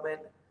defining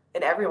moment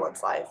in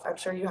everyone's life. I'm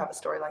sure you have a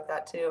story like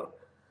that too.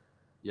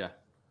 Yeah.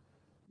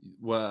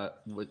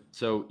 What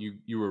so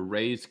you were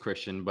raised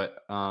Christian,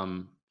 but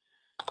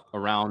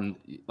around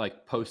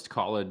like post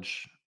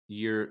college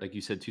year, like you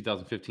said,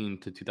 2015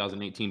 to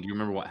 2018, do you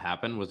remember what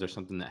happened? Was there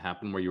something that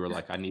happened where you were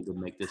like, I need to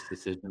make this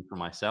decision for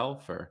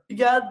myself? Or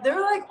Yeah, there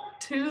were like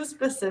two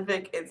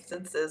specific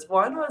instances.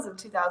 One was in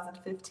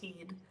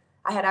 2015.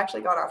 I had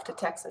actually gone off to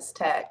Texas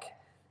Tech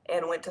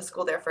and went to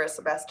school there for a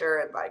semester,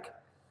 and like,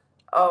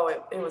 oh,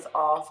 it was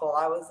awful.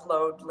 I was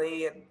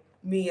lonely, and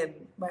me and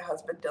my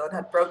husband Dylan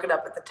had broken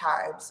up at the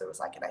time, so it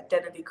was like an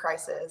identity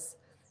crisis.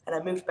 And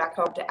I moved back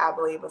home to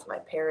Abilene with my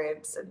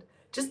parents, and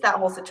just that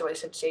whole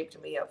situation shaped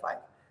me of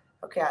like,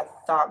 okay, I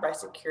thought my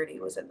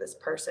security was in this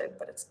person,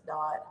 but it's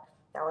not.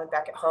 Now I'm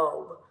back at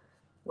home.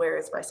 Where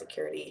is my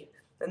security?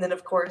 And then,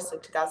 of course,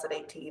 in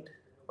 2018,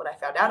 when I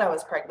found out I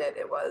was pregnant,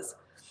 it was,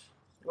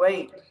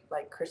 wait,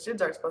 like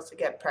Christians aren't supposed to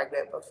get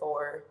pregnant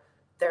before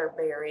they're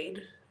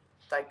married.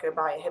 Like, am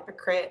I a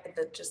hypocrite? And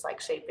then just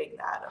like shaping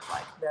that of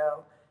like,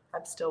 no,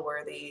 I'm still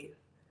worthy.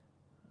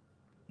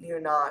 You're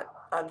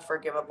not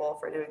unforgivable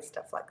for doing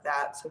stuff like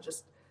that. So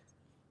just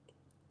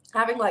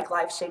having like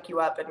life shake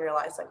you up and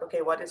realize like,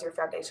 okay, what is your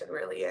foundation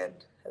really in,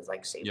 has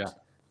like yeah, shaped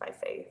my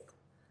faith.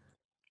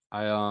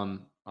 I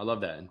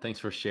love that, and thanks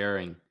for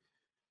sharing.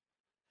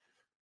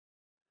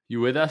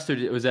 You with us, or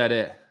was that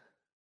it?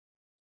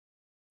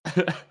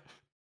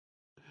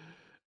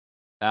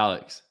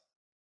 Alex,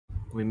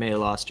 We may have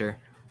lost her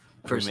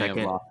for we a may have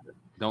second. lost it.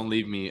 Don't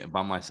leave me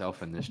by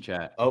myself in this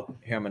chat. Oh,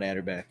 here, I'm going to add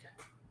her back.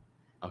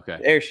 Okay.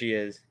 There she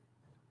is.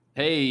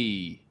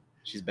 Hey,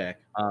 She's back.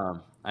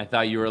 I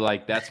thought you were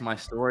like, that's my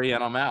story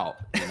and I'm out.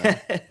 You know?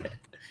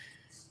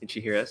 Did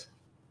she hear us?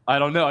 I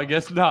don't know. I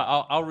guess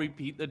not. I'll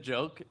repeat the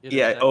joke.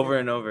 Yeah, over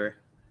and over.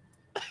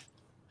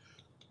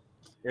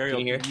 Arielle, Can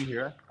you hear? Can you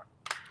hear us?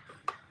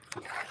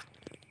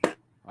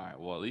 All right.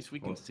 Well, at least we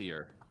can see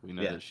her. We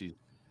know that she's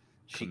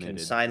She committed.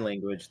 can sign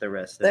language the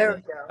rest of There it.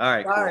 we go. All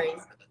right, Sorry.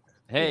 cool.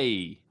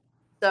 Hey.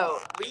 So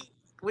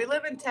we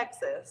live in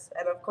Texas,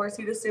 and of course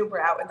you'd assume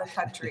we're out in the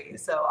country,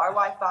 so our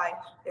Wi-Fi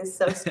is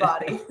so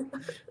spotty.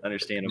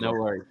 Understandable. No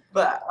worries.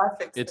 But I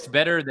fixed it. It's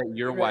better that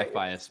your Right.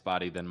 Wi-Fi is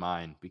spotty than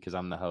mine because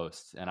I'm the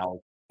host, and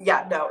I'll.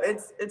 Yeah, no,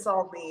 it's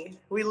all me.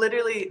 We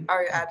literally,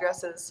 our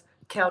address is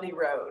County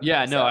Road.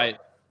 Yeah, no, so I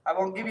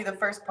won't give you the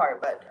first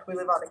part, but we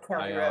live on a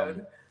county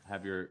road.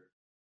 have your,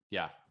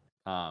 yeah.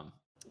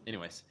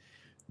 Anyways,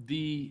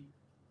 the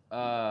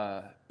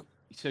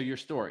so your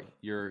story,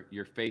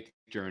 your faith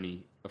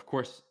journey. Of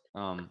course,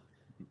 I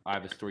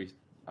have a story.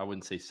 I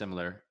wouldn't say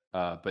similar,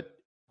 but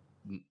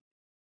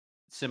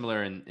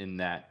similar in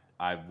that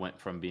I went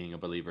from being a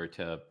believer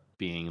to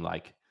being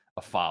like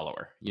a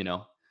follower. You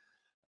know.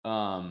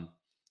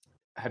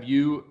 Have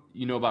you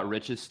know about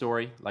Rich's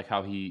story, like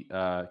how he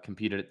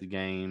competed at the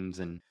games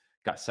and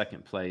got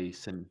second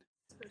place, and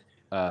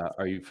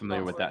are you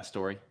familiar with that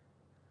story?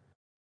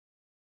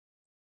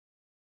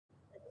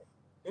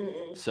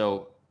 Mm-mm.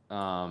 So,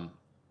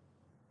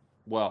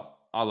 well,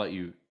 I'll let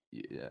you.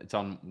 It's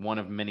on one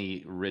of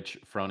many Rich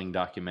Froning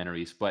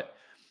documentaries, but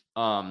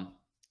I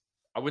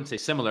wouldn't say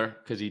similar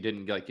because he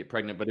didn't like get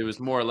pregnant, but it was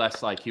more or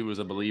less like he was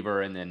a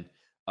believer, and then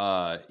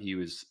he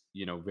was,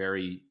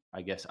 very,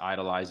 I guess,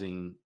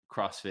 idolizing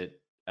CrossFit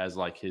as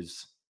like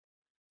his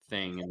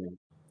thing, and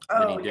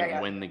then he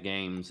didn't win the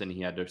games, and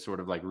he had to sort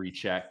of like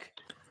recheck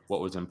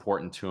what was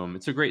important to him.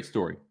 It's a great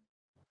story.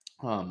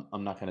 I'm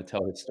not going to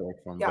tell his story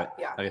for him, but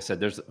like I said,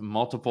 there's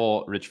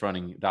multiple Rich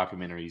Froning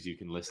documentaries you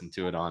can listen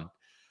to it on.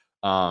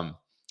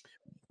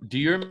 Do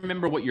you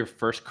remember what your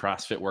first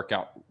CrossFit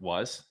workout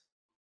was?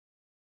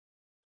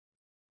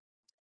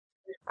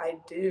 I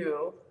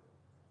do.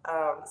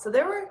 So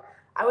there were,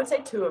 I would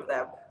say, two of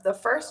them. The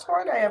first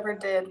one I ever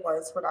did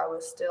was when I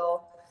was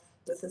still,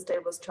 his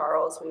name was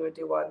Charles. We would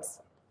do ones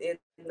in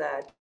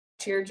the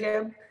cheer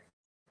gym.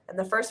 And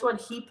the first one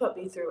he put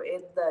me through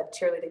in the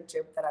cheerleading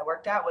gym that I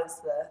worked at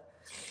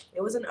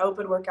it was an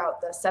open workout,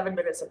 the 7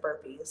 minutes of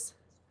burpees.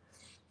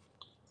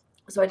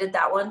 So I did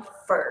that one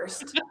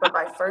first, but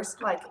my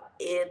first like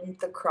in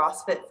the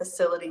CrossFit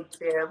facility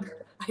gym,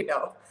 I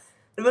know.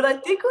 But I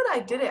think when I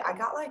did it, I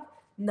got like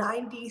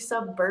 90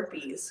 some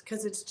burpees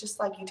because it's just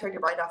like you turn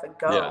your mind off and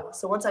go. Yeah.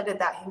 So once I did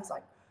that, he was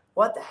like,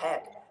 "What the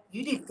heck?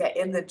 You need to get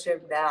in the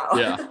gym now."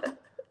 Yeah.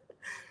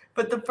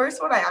 But the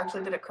first one I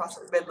actually did at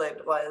CrossFit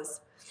Midland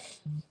was,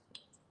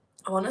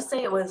 I want to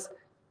say it was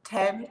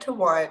 10 to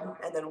 1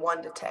 and then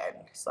 1 to 10.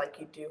 So like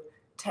you do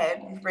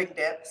 10 ring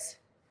dips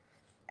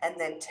and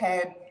then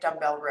 10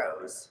 dumbbell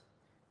rows.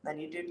 Then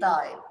you do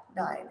 9,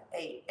 9,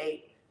 8,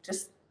 8.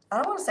 Just, I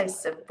don't want to say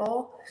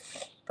simple,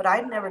 but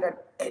I'd never done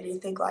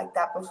anything like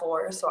that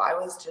before. So I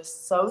was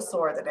just so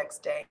sore the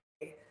next day.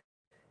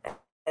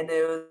 And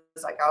it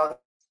was like I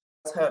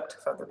was hooked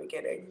from the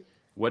beginning.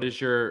 What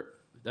is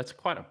that's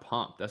quite a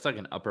pump. That's like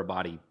an upper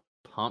body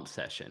pump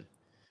session.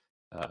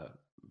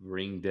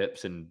 Ring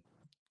dips and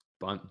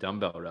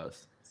dumbbell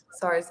rows.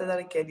 Sorry, say that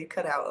again. You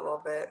cut out a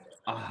little bit.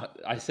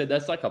 I said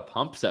that's like a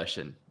pump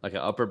session, like an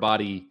upper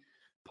body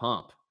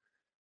pump.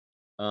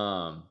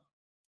 Can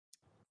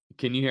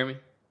you hear me?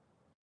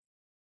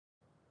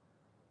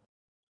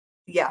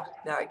 Yeah,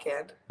 now I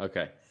can.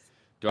 Okay.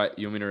 You want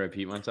me to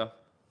repeat myself?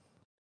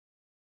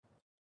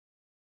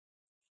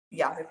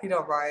 Yeah, if you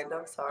don't mind,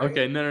 I'm sorry.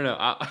 Okay,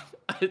 no.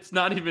 It's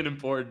not even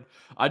important.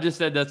 I just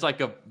said that's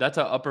an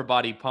upper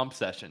body pump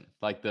session,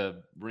 like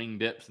the ring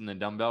dips and the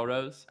dumbbell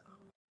rows.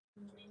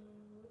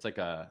 It's like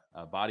a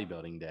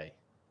bodybuilding day.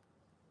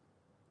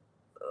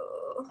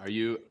 Are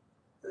you?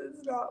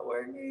 It's not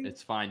working.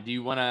 It's fine. Do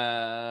you want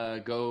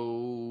to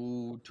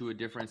go to a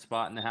different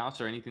spot in the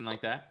house or anything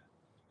like that?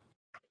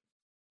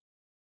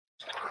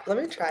 Let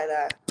me try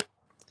that.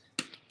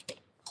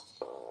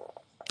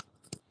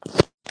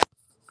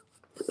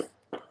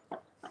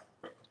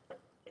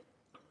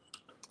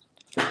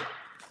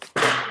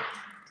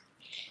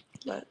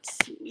 Let's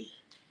see.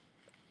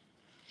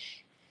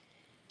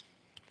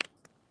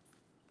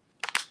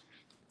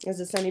 Is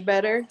this any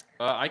better?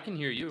 I can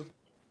hear you.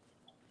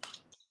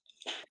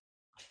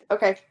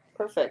 Okay,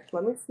 perfect.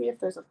 Let me see if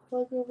there's a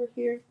plug over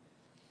here.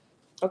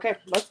 Okay,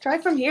 let's try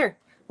from here.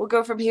 We'll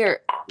go from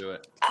here. Do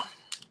it.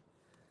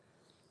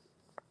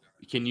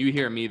 Can you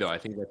hear me though? I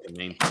think that's the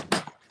main thing.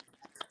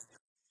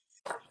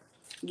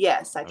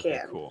 Yes, I Okay,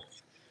 can. cool.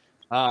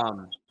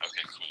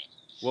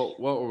 What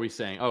were we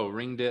saying? Oh,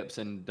 ring dips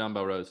and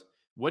dumbbell rows.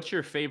 What's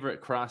your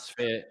favorite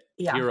CrossFit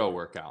hero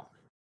workout?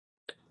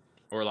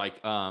 Or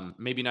like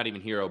maybe not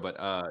even hero, but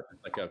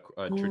like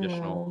a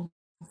traditional,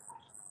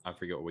 I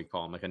forget what we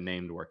call them, like a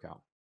named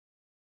workout.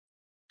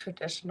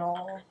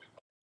 Traditional.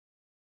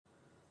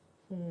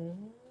 I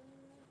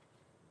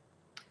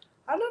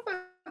don't know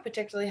if I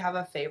particularly have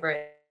a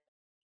favorite.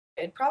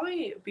 It'd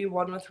probably be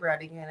one with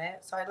running in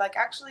it. So I like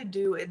actually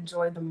do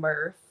enjoy the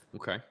Murph.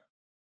 Okay.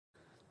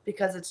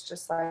 Because it's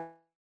just like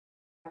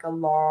a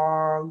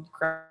long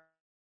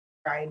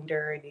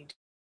grinder and you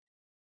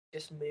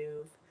just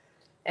move.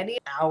 Any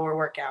hour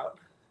workout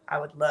I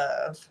would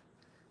love.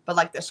 But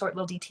like the short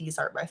little DTs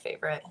aren't my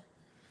favorite.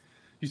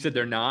 You said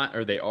they're not,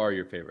 or they are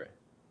your favorite?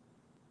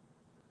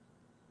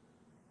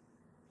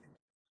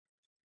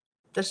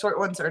 The short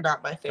ones are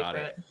not my Got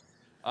favorite.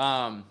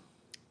 it.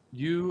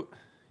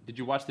 Did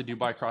you watch the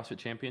Dubai CrossFit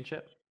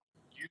Championship?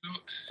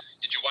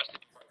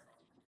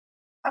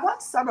 I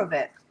watched some of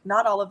it.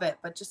 Not all of it,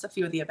 but just a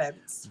few of the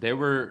events. There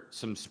were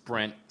some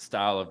sprint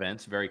style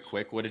events, very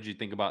quick. What did you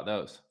think about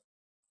those?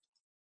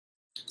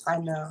 I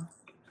know.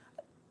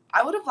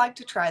 I would have liked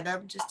to try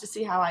them just to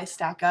see how I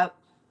stack up.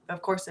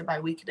 Of course, in my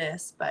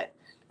weakness, but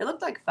it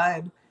looked like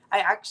fun. I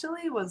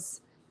actually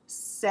was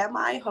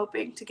semi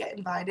hoping to get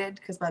invited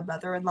because my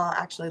mother-in-law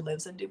actually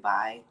lives in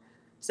Dubai.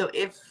 So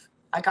if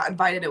I got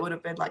invited, it would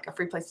have been like a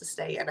free place to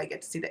stay and I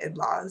get to see the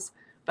in-laws.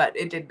 But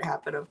it didn't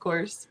happen, of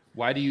course.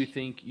 Why do you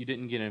think you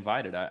didn't get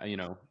invited?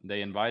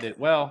 They invited.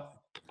 Well,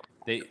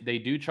 they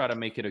do try to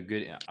make it a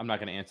good. I'm not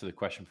going to answer the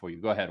question for you.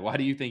 Go ahead. Why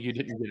do you think you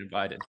didn't get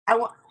invited?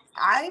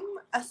 I'm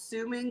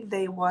assuming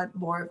they want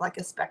more of like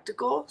a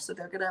spectacle, so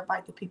they're gonna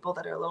invite the people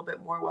that are a little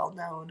bit more well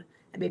known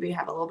and maybe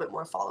have a little bit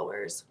more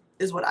followers,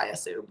 is what I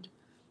assumed.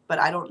 But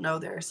I don't know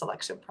their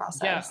selection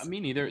process. Yeah, me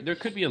neither. There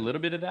could be a little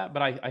bit of that,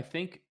 but I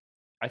think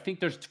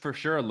there's for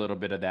sure a little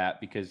bit of that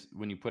because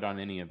when you put on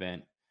any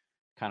event,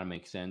 kind of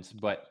makes sense.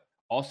 But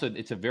also,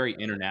 it's a very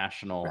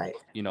international. Right.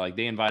 Like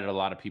they invited a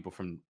lot of people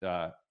from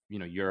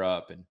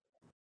Europe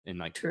and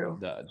like True.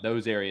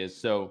 those areas.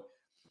 So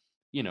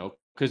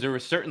because there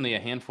was certainly a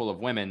handful of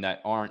women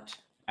that aren't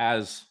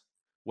as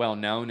well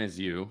known as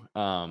you,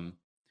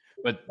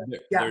 but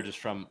they're just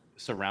from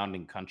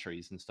surrounding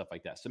countries and stuff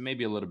like that. So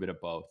maybe a little bit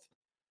of both.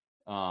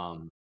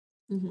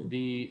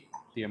 The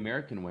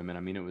American women,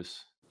 I mean,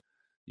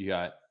 you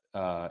got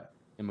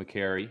Emma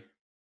Carey.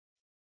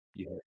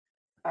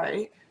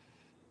 Right.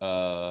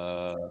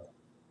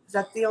 Is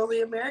that the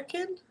only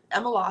American?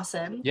 Emma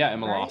Lawson. Yeah,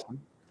 Emma Lawson.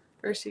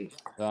 Or is she?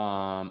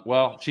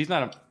 Well, she's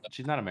not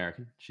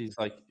American. She's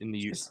like in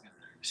the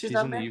she's in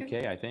American? The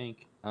UK, I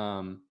think.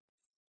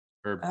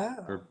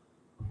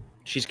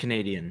 She's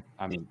Canadian.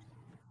 I mean,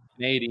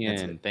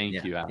 Canadian.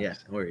 Thank you, Alex. Yeah,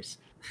 no worries.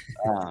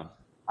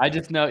 I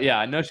just know. Yeah,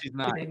 I know she's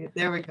not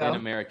There we an go.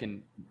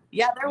 American.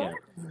 Yeah, there Yeah.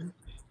 were.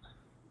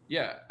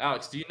 Yeah,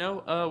 Alex, do you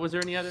know? Was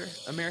there any other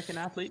American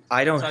athletes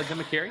I don't. besides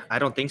Emma Carey? I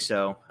don't think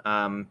so.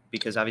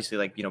 Because obviously,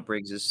 like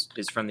Briggs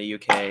is from the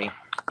UK,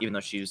 even though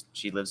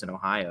she lives in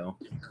Ohio.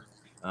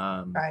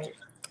 Right.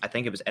 I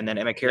think it was, and then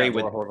Emma Carey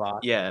Laura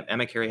Horvath.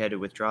 Emma Carey had to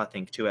withdraw, I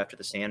think, too, after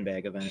the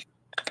sandbag event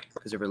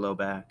because of her low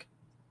back.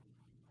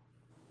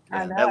 I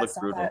Yeah, know, that I looked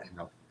saw brutal. that.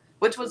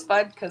 Which was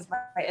fun because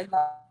my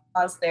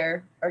in-laws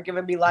there are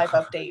giving me live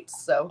updates.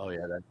 So Oh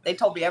yeah, they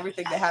told me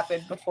everything that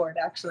happened before it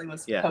actually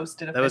was Yeah,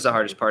 posted. that was the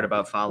hardest officially. part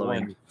about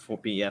following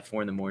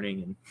 4 in the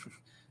morning and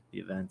the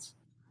events.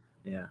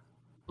 Yeah,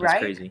 it's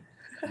Right? crazy.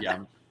 yeah.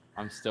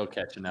 I'm still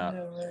catching up.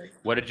 No way.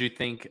 What did you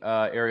think,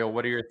 Arielle?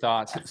 What are your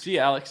thoughts? See,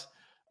 Alex.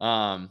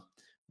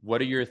 What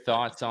are your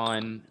thoughts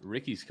on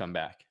Ricky's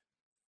comeback?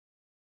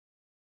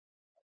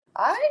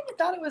 I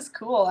thought it was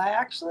cool.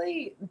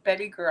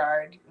 Betty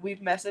Garrard, we've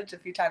messaged a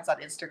few times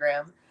on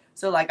Instagram.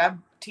 So, like,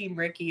 I'm Team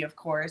Ricky, of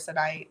course, and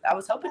I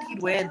was hoping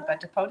he'd win, but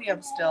the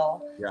podium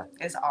still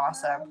is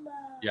awesome.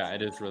 Yeah,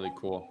 it is really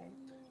cool.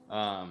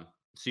 So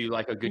you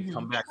like a good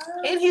comeback?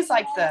 And he's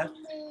like the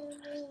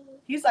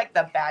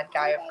bad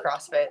guy of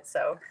CrossFit.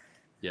 So,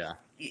 Yeah.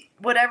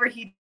 whatever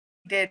he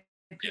did,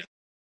 people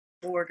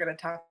were going to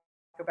talk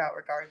about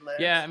regardless.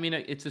 Yeah, I mean,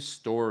 it's a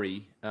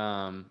story.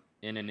 And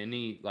in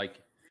any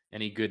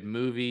good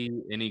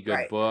movie, any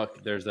good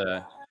book, there's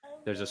a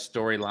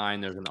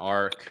storyline, there's an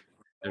arc,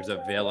 there's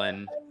a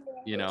villain,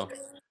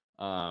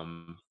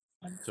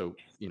 So,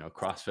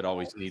 CrossFit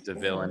always needs a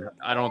villain.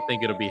 I don't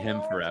think it'll be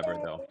him forever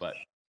though, but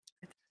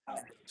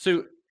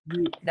so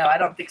No, I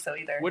don't think so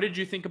either. what did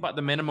you think about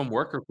the minimum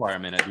work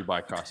requirement at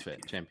Dubai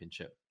CrossFit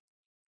Championship?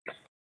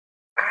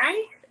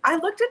 I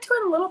looked into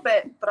it a little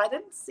bit, but I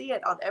didn't see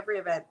it on every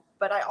event.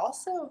 But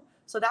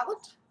so that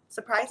looked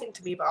surprising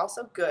to me, but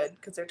also good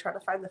because they're trying to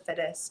find the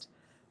fittest.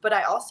 But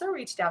I also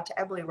reached out to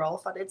Emily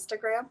Rolfe on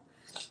Instagram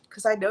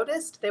because I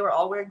noticed they were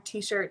all wearing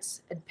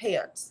t-shirts and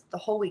pants the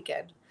whole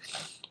weekend.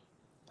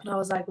 And I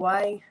was like,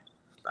 why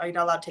are you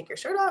not allowed to take your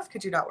shirt off?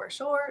 Could you not wear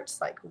shorts?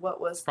 Like,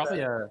 what was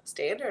the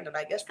standard? And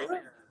I guess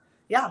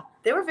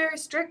they were very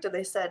strict. And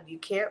they said you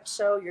can't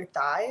show your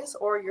thighs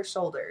or your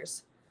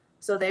shoulders.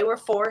 So they were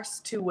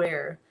forced to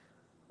wear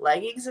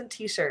leggings and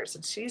t-shirts.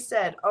 And she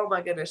said, oh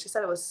my goodness, she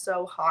said it was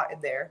so hot in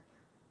there,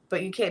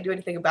 but you can't do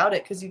anything about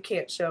it because you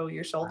can't show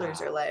your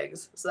shoulders or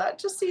legs. So that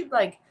just seemed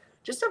like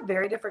just a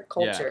very different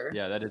culture.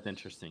 Yeah, that is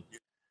interesting.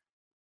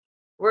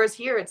 Whereas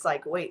here it's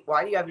like, wait,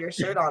 why do you have your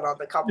shirt on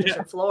the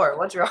competition floor?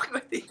 What's wrong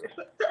with you?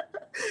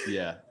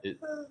 Yeah.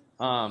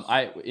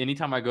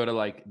 Anytime I go to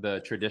like the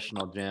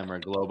traditional gym or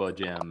Globo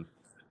gym,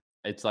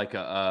 it's like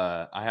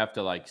I have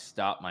to like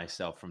stop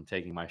myself from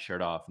taking my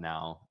shirt off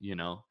now,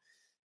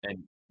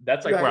 and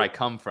that's like where I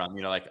come from,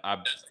 like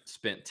I've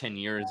spent 10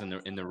 years in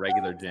the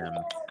regular gym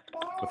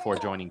before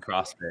joining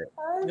CrossFit.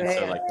 And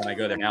so like when I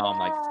go there now, I'm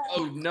like,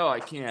 oh no, I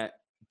can't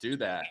do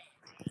that.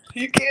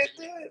 You can't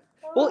do it.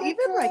 Well,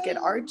 even like in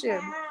our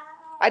gym,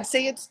 I'd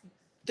say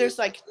there's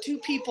like 2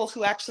 people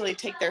who actually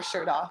take their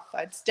shirt off.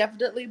 It's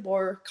definitely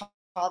more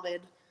common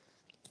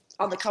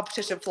on the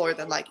competition floor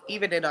than like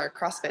even in our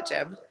CrossFit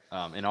gym.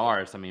 In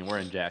ours, I mean, we're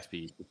in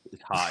Jaxby.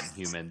 It's hot and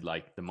humid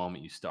like the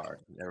moment you start.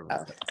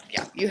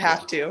 Yeah, you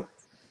have to.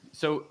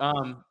 So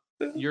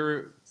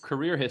your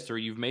career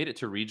history, you've made it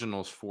to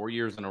regionals 4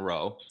 years in a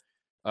row.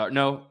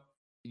 No,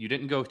 you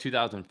didn't go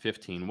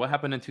 2015. What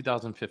happened in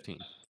 2015?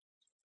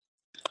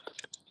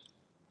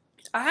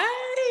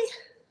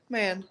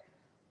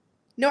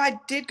 No, I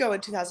did go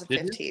in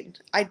 2015.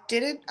 I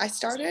didn't. I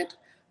started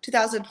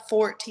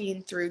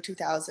 2014 through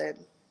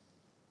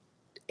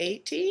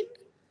 2018.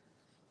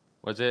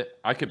 Was it?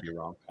 I could be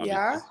wrong.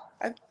 Yeah.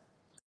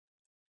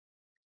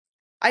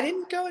 I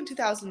didn't go in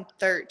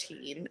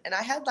 2013, and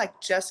I had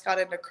like just got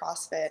into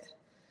CrossFit,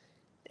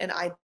 and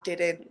I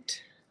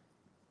didn't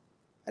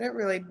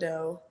really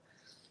know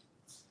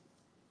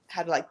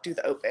how to like do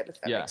the open, if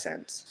that makes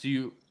sense.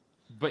 So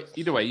but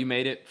either way, you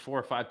made it 4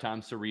 or 5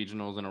 times to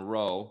regionals in a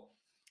row.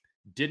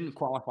 Didn't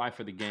qualify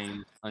for the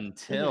games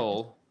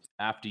until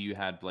after you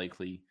had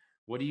Blakely.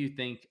 What do you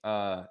think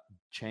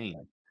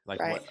changed? Like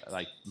what,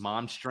 like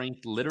mom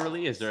strength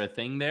literally? Is there a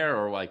thing there,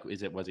 or like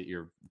was it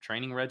your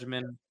training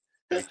regimen?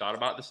 Have you thought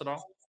about this at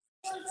all?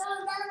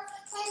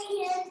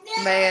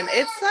 Man,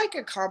 it's like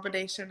a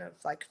combination of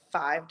like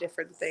 5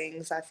 different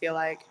things, I feel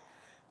like.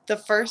 The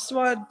first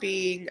one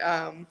being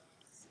at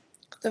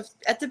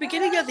the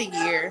beginning of the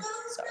year,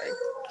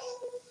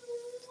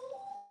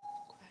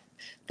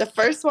 the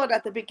first one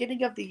at the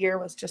beginning of the year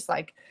was just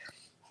like,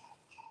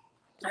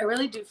 I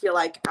really do feel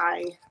like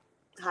I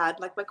had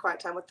like my quiet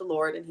time with the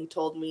Lord, and he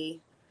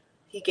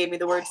gave me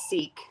the word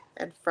seek,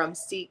 and from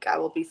seek I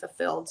will be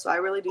fulfilled. So I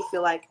really do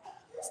feel like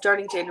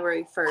starting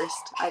January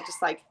 1st, I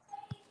just like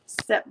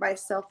set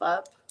myself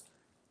up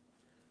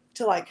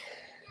to like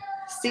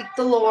seek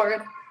the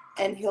Lord,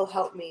 and he'll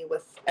help me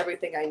with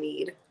everything I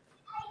need.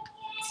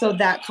 So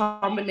that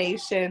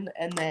combination,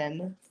 and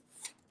then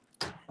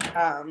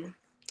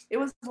it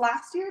was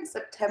last year in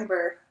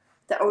September,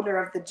 the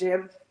owner of the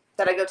gym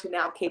that I go to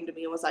now came to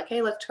me and was like,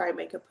 hey, let's try and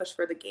make a push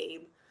for the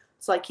game.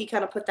 So like he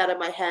kind of put that in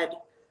my head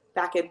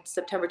back in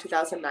September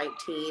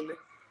 2019.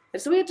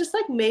 And so we had just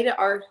like made it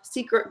our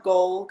secret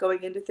goal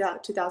going into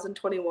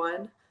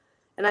 2021.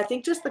 And I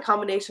think just the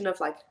combination of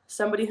like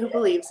somebody who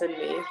believes in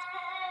me,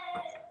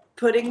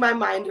 putting my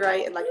mind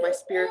right and like my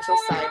spiritual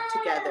side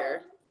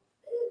together,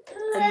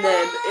 and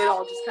then it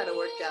all just kind of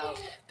worked out.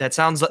 That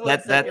sounds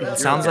that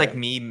sounds like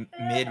me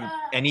mid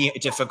any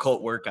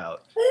difficult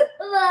workout.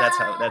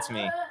 That's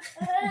me.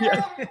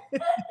 Yeah.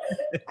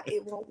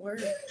 It won't work.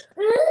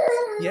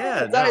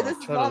 Yeah. Sorry, no, this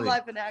is totally. Mom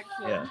Life in action.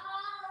 Yeah.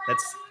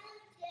 That's.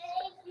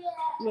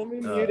 Let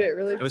me mute it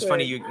really quick. It was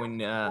funny when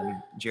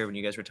Jared, when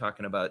you guys were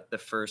talking about the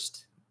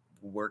first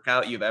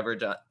workout you've ever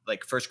done,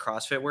 like first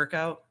CrossFit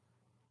workout.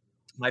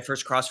 My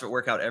first CrossFit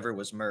workout ever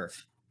was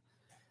Murph,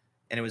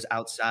 and it was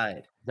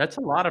outside. That's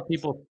a lot of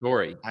people's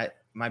story.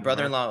 My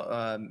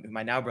brother-in-law,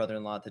 my now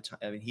brother-in-law at the time,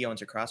 I mean, he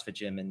owns a CrossFit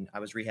gym, and I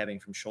was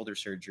rehabbing from shoulder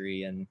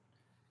surgery, and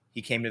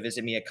he came to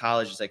visit me at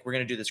college. He's like, we're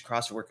going to do this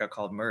CrossFit workout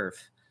called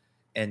Murph.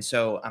 And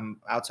so I'm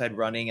outside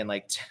running in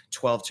like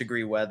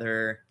 12-degree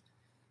weather.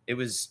 It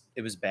was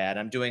bad.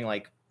 I'm doing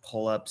like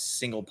pull-ups,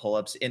 single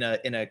pull-ups in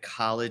a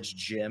college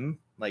gym,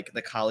 like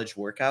the college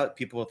workout.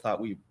 People thought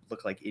we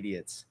looked like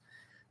idiots.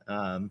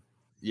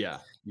 Yeah,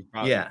 you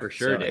probably for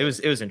sure so did.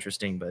 It was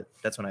interesting, but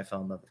that's when I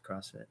fell in love with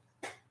CrossFit.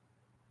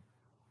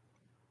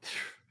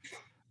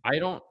 I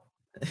don't.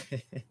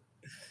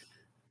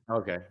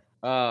 Okay.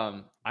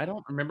 I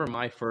don't remember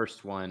my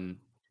first one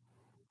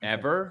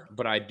ever,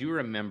 but I do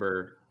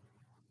remember.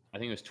 I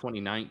think it was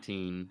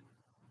 2019,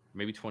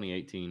 maybe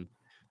 2018.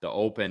 The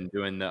Open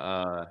doing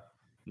the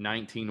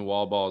 19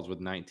 wall balls with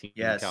 19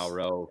 cal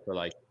row for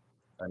like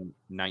a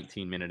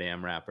 19-minute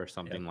AMRAP or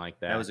something like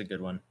that. That was a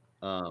good one.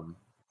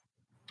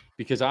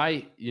 Because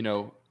I,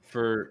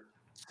 for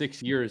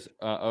 6 years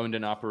owned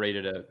and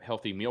operated a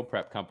healthy meal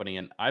prep company,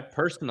 and I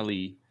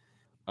personally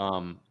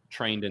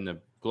trained in the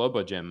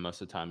Globo gym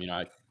most of the time.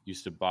 I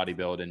used to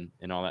bodybuild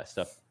and all that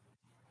stuff.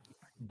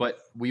 But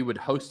we would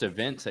host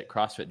events at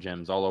CrossFit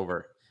gyms all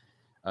over.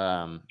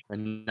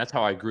 And that's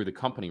how I grew the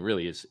company,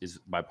 really, is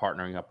by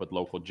partnering up with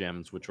local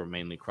gyms, which were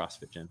mainly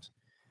CrossFit gyms.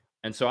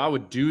 And so I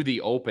would do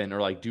the Open, or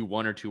like do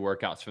 1 or 2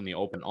 workouts from the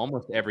Open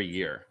almost every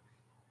year,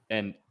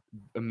 and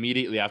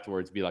immediately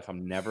afterwards be like,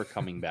 I'm never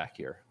coming back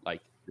here.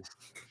 Like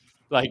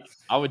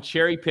I would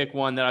cherry pick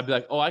one that I'd be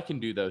like, oh, I can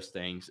do those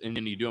things, and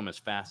then you do them as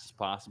fast as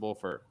possible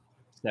for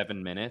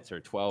 7 minutes or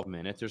 12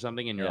 minutes or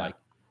something, and you're like,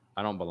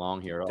 I don't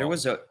belong here at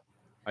all.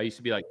 I used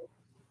to be like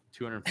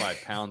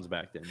 205 pounds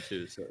back then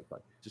too, so it's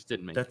like just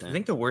didn't make sense. I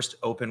think the worst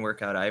open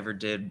workout I ever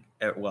did,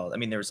 well, I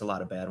mean, there was a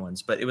lot of bad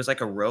ones, but it was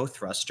like a row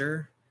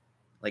thruster,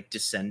 like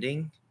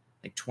descending,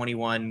 like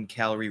 21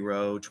 calorie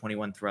row,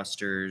 21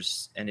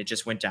 thrusters, and it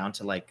just went down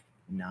to like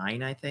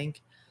 9, I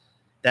think.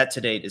 That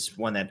to date is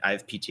one that I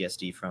have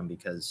PTSD from,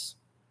 because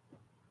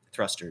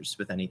thrusters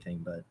with anything,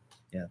 but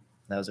yeah,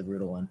 that was a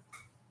brutal one.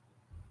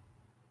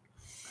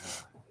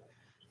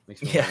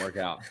 Makes me want to work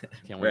out.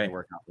 Can't wait to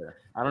work out there.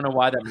 I don't know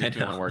why that makes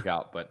me want to work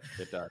out, but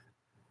it does.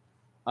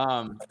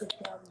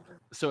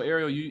 So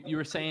Arielle, you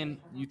were saying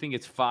you think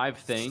it's 5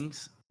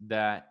 things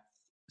that.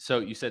 So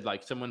you said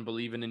like someone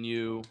believing in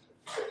you.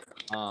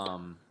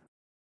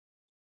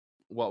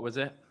 What was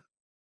it?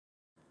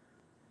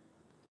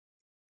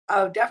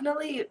 Oh,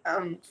 definitely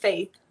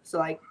faith. So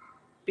like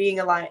being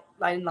in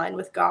line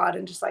with God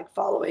and just like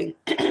following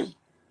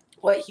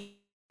what he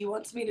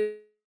wants me to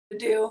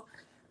do.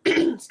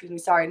 Excuse me,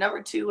 sorry.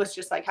 Number 2 was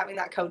just like having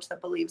that coach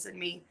that believes in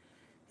me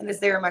and is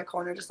there in my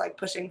corner, just like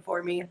pushing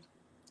for me.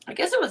 I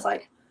guess it was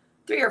like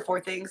 3 or 4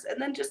 things. And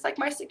then just like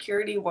my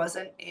security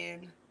wasn't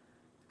in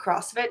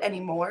CrossFit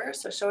anymore.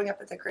 So showing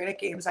up at the Granite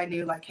Games, I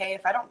knew like, hey,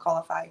 if I don't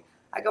qualify,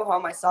 I go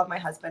home, I still have my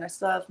husband, I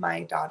still have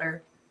my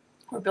daughter.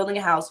 We're building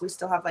a house. We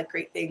still have like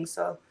great things.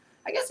 So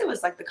I guess it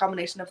was like the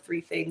combination of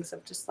 3 things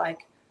of just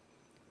like,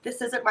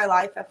 this isn't my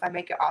life. If I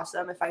make it,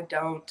 awesome. If I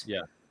don't,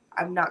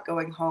 I'm not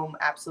going home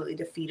absolutely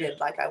defeated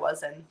like I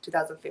was in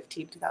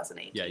 2015,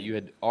 2018. Yeah, you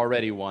had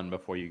already won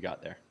before you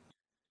got there.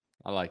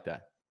 I like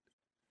that.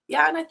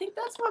 Yeah, and I think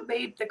that's what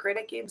made the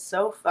Granite Games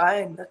so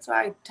fun. That's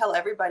why I tell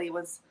everybody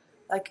was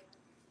like,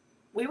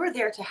 we were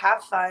there to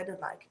have fun and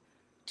like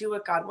do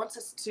what God wants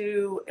us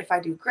to. If I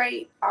do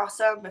great,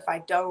 awesome. If I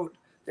don't,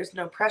 there's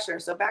no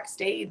pressure. So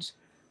backstage,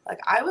 like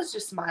I was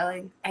just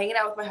smiling, hanging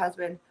out with my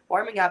husband,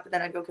 warming up, and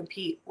then I'd go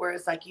compete.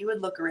 Whereas like you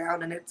would look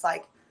around and it's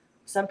like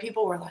some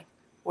people were like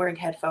wearing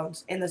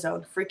headphones in the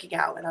zone, freaking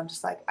out. And I'm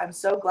just like, I'm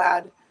so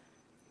glad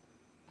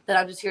that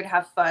I'm just here to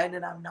have fun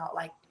and I'm not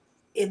like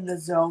in the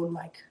zone,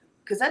 like,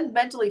 because then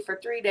mentally for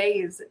 3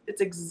 days,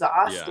 it's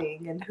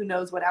exhausting and who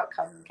knows what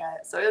outcome you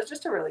get. So it was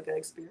just a really good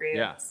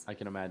experience. Yeah, I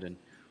can imagine.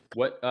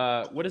 What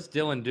does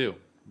Dylan do?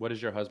 What does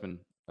your husband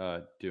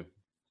do?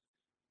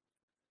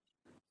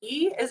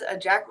 He is a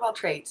jack of all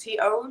trades. He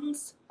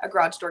owns a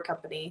garage door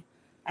company,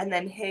 and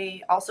then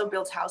he also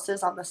builds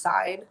houses on the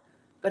side,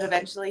 but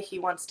eventually he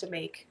wants to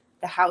make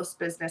the house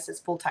business his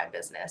full-time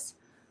business.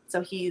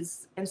 So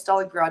he's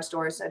installing garage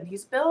doors, and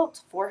he's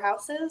built 4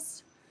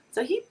 houses.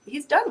 So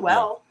he's done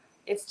well.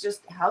 it's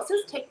just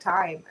houses take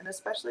time, and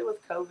especially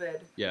with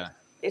COVID, Yeah.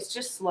 it's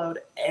just slowed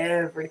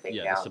everything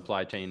Yeah. down. The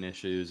supply chain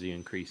issues, the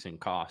increasing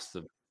costs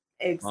of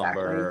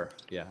Exactly. lumber.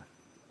 Yeah.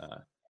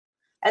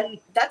 And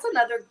that's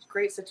another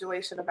great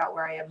situation about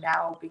where I am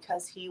now,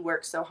 because he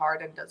works so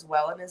hard and does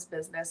well in his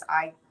business.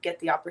 I get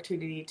the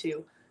opportunity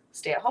to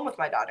stay at home with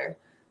my daughter,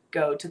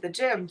 go to the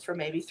gym for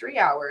maybe 3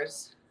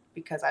 hours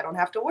because I don't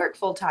have to work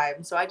full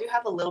time. So I do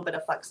have a little bit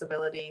of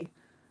flexibility,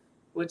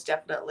 which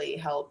definitely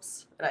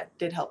helps. And it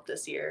did help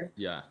this year.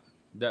 Yeah.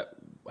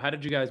 How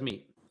did you guys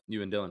meet,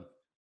 you and Dylan?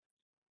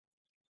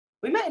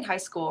 We met in high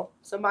school.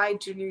 So my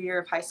junior year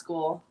of high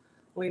school,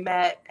 we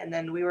met, and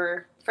then we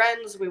were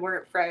friends. We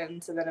weren't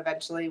friends. And then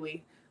eventually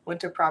we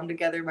went to prom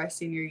together my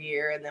senior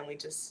year, and then we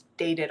just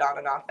dated on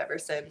and off ever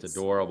since. It's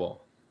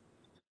adorable.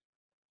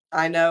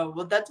 I know.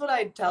 Well, that's what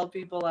I tell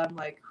people. I'm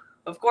like,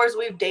 of course,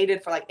 we've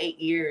dated for like 8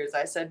 years.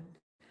 I said,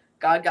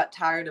 God got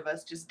tired of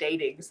us just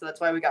dating. So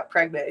that's why we got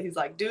pregnant. He's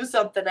like, do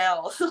something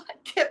else.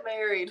 Like, get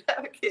married,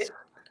 have a kid.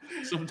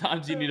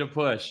 Sometimes you need a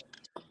push.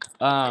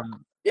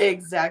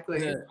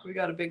 Exactly. We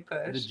got a big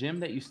The push.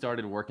 gym that you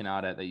started working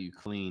out at that you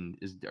cleaned,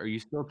 are you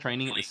still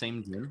training at the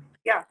same gym?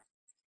 Yeah.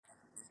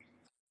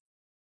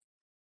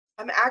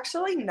 I'm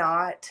actually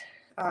not.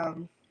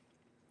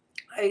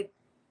 I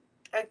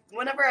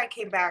whenever I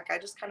came back, I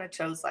just kind of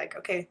chose like,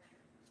 okay,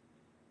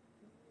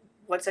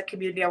 what's a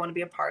community I want to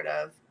be a part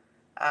of?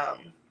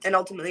 And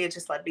ultimately, it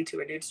just led me to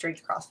Renewed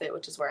Strength CrossFit,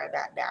 which is where I'm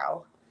at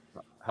now.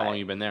 How long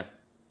you been there?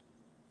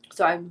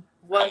 So I've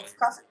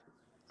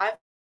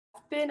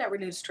been at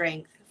Renewed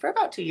Strength for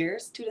about 2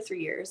 years, 2 to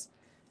 3 years,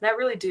 and I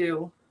really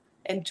do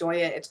enjoy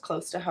it. It's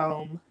close to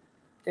home.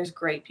 There's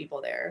great people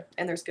there,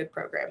 and there's good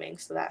programming,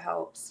 so that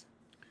helps.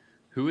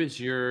 Who is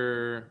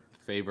your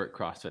favorite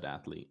CrossFit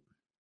athlete?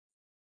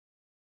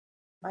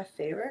 My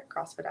favorite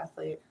CrossFit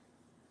athlete.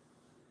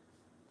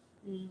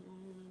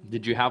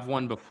 Did you have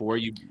one before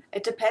you?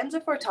 It depends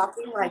if we're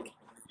talking like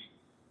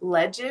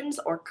legends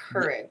or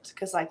current,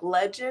 because like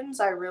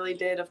legends, I really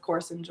did, of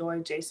course,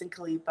 enjoy Jason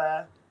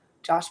Khalipa,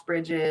 Josh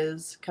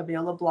Bridges,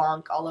 Camille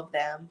LeBlanc, all of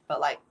them.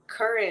 But like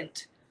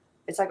current,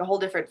 it's like a whole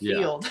different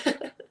field.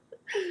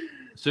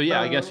 So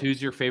yeah, I guess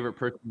who's your favorite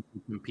person to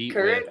compete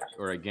current, with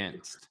or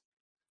against?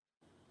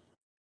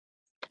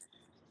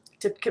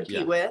 To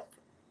compete with.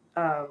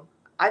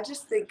 I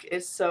just think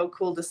it's so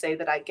cool to say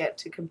that I get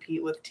to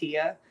compete with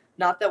Tia.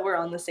 Not that we're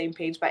on the same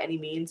page by any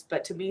means,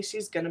 but to me,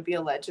 she's going to be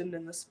a legend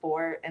in the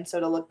sport. And so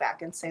to look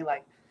back and say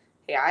like,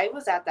 hey, I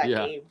was at that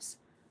games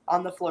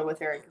on the floor with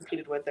her and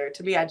competed with her,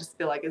 to me, I just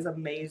feel like is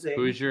amazing.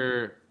 Who's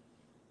your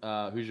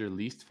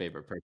least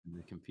favorite person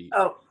to compete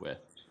with?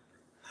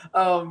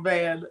 Oh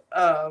man.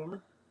 I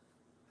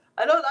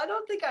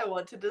don't think I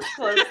want to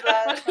disclose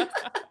that.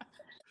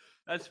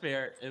 That's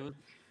fair. It was,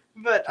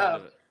 but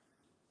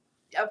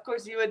of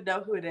course you would know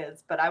who it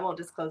is, but I won't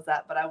disclose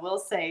that. But I will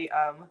say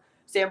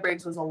Sam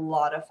Briggs was a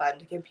lot of fun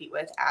to compete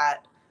with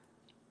at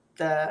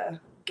the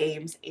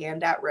games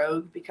and at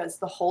Rogue, because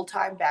the whole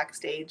time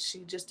backstage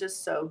she just is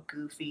so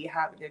goofy,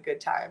 having a good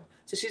time.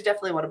 So she's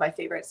definitely one of my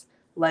favorites,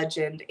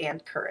 legend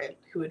and current,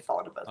 who would fall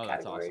into both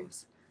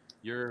categories.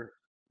 Awesome.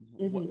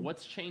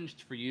 What's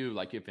changed for you,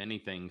 like if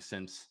anything,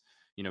 since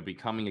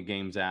becoming a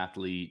games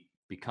athlete,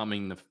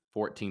 becoming the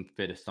 14th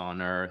fittest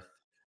on earth?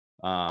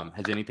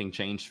 Has anything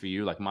changed for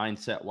you, like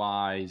mindset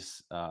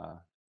wise?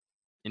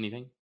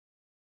 Anything?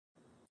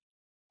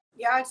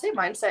 Yeah, I'd say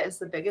mindset is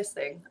the biggest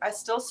thing. I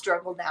still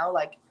struggle now,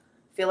 like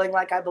feeling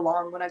like I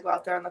belong when I go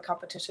out there on the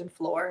competition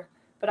floor.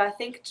 But I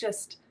think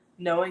just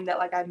knowing that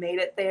like I made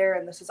it there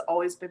and this has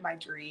always been my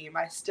dream.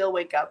 I still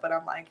wake up and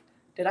I'm like,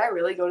 did I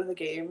really go to the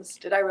games?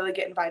 Did I really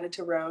get invited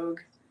to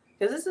Rogue?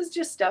 Because this is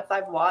just stuff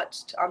I've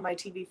watched on my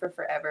TV for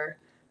forever.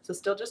 So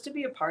still just to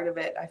be a part of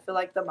it, I feel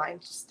like the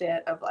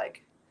mindset of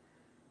like,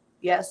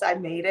 yes, I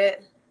made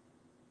it.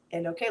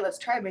 And okay, let's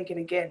try and make it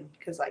again,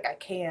 because like I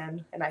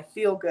can and I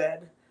feel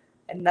good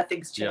and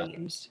nothing's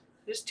changed.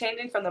 Just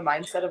changing from the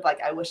mindset of like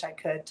I wish I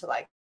could to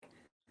like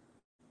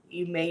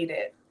you made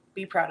it.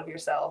 Be proud of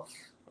yourself.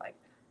 Like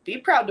be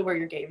proud to wear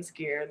your games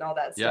gear and all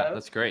that stuff. Yeah,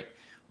 that's great.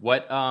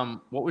 What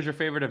was your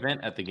favorite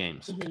event at the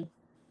games?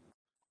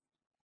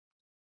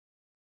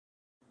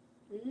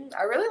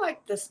 I really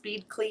liked the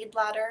speed clean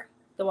ladder,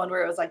 the one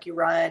where it was like you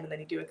run and then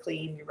you do a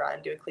clean, you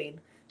run, do a clean.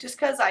 Just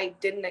because I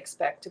didn't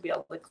expect to be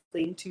able to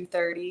clean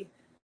 230.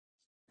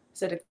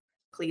 So to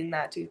clean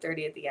that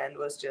 230 at the end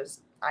was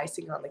just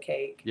icing on the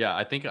cake. Yeah,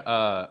 I think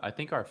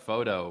our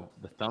photo,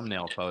 the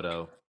thumbnail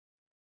photo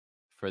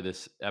for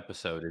this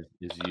episode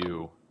is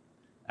you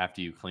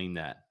after you clean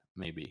that.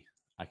 Maybe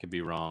I could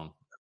be wrong.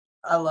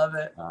 I love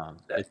it.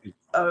 It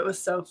was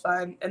so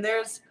fun. And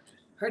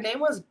her name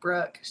was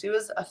Brooke. She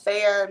was a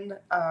fan.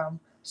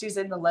 She's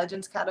in the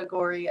Legends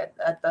category at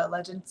the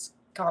Legends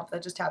comp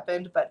that just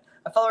happened, but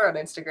I follow her on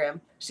Instagram.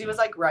 She was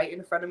like right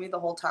in front of me the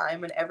whole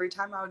time, and every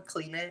time I would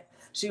clean it,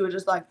 she would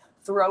just like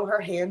throw her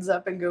hands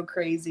up and go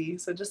crazy.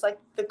 So just like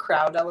the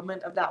crowd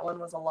element of that one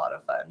was a lot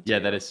of fun. Yeah,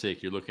 that is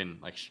sick. You're looking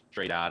like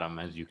straight at them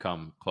as you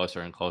come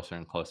closer and closer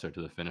and closer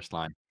to the finish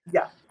line.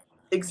 Yeah,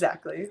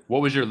 exactly.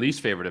 What was your least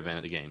favorite event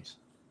at the games?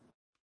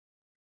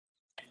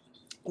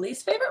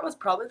 Least favorite was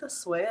probably the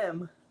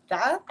swim.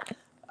 That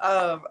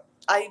um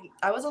I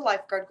was a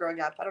lifeguard growing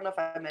up. I don't know if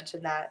I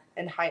mentioned that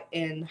in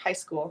high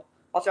school.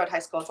 All throughout high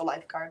school as a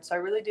lifeguard. So I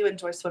really do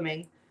enjoy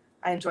swimming.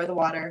 I enjoy the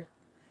water.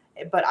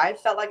 But I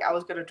felt like I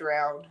was gonna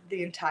drown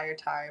the entire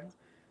time.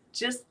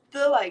 Just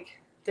the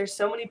like there's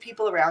so many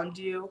people around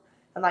you,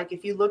 and like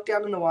if you look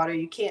down in the water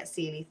you can't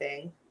see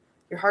anything.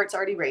 Your heart's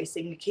already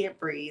racing, you can't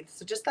breathe.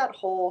 So just that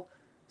whole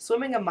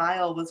swimming a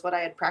mile was what I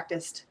had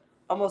practiced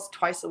almost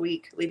twice a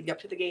week leading up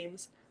to the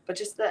games. But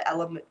just the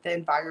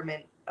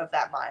environment of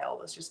that mile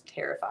was just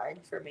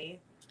terrifying for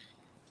me.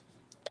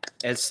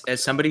 As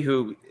somebody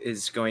who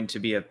is going to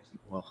be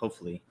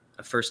hopefully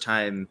a first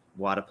time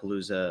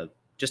Wadapalooza,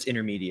 just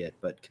intermediate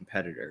but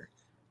competitor,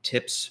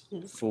 tips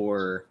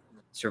for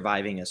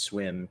surviving a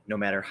swim, no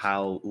matter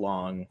how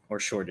long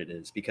or short it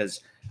is, because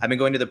I've been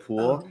going to the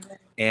pool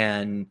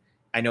and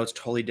I know it's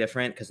totally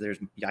different because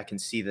I can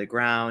see the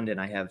ground and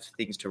I have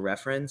things to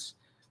reference,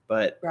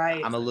 but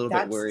I'm a little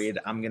bit worried.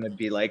 I'm going to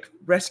be like,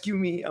 rescue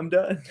me. I'm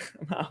done.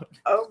 I'm out.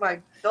 Oh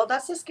my, no,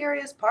 that's the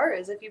scariest part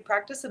is if you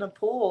practice in a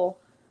pool,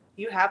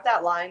 you have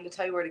that line to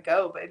tell you where to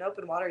go, but in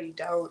open water, you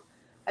don't.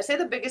 I say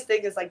the biggest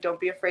thing is like,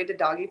 don't be afraid to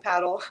doggy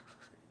paddle.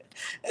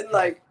 And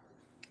like,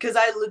 because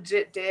I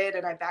legit did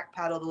and I back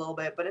paddled a little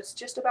bit, but it's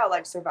just about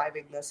like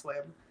surviving the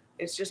swim.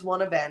 It's just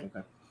one event.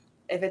 Okay.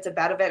 If it's a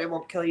bad event, it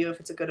won't kill you. If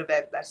it's a good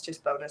event, that's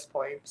just bonus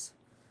points.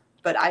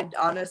 But I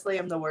honestly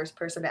am the worst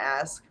person to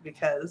ask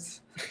because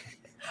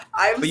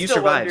But you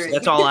survived.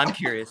 That's all I'm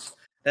curious.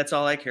 That's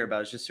all I care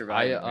about is just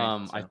surviving.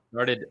 I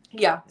started.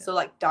 Yeah. So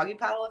like doggy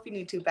paddle if you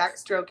need to,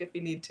 backstroke if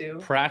you need to.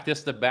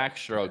 Practice the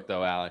backstroke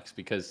though, Alex,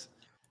 because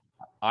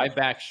I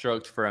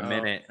backstroked for a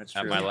minute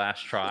at my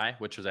last try,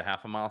 which was a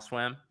half a mile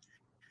swim.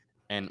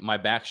 And my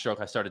backstroke,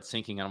 I started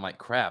sinking, and I'm like,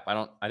 "Crap!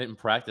 I didn't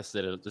practice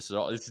it. This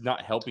is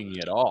not helping me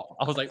at all."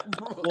 I was like,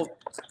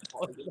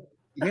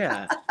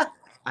 "Yeah,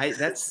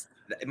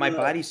 my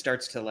body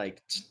starts to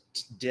like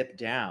dip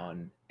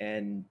down,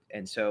 and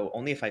so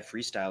only if I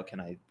freestyle can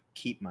I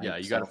keep my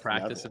you got to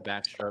practice the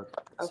backstroke."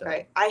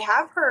 Okay, I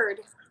have heard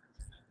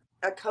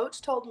a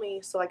coach told me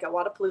so. Like at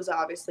Wadapalooza,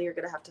 obviously you're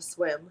gonna have to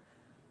swim.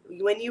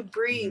 When you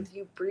breathe,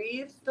 you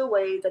breathe the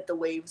way that the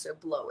waves are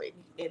blowing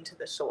into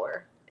the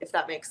shore. If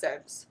that makes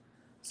sense.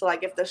 So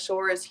like if the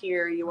shore is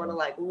here, you want to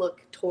like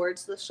look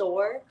towards the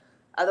shore.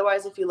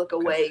 Otherwise, if you look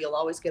away, you'll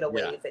always get a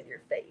wave in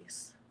your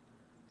face.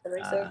 That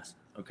makes sense?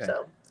 Okay.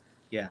 So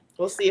yeah.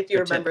 We'll see if you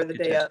remember the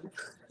day up.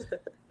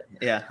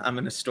 Yeah, I'm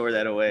going to store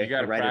that away. You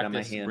got to write practice it on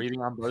my hand.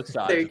 breathing on both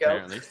sides, there you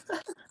apparently.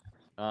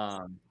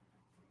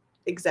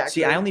 Exactly.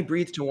 See, I only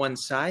breathe to one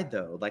side,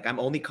 though. Like, I'm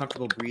only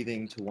comfortable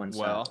breathing to one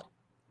side.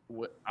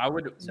 I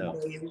would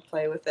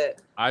play with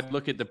it. I'd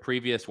look at the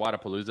previous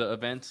Wadapalooza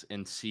events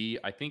and see.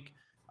 I think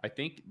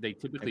they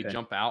typically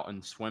jump out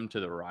and swim to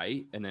the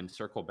right and then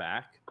circle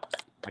back.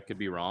 I could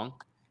be wrong.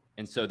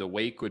 And so the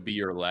wake would be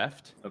your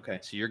left. Okay.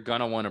 So you're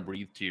gonna want to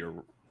breathe to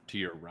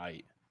your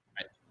right.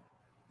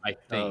 I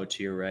think. Oh,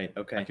 to your right.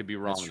 Okay. I could be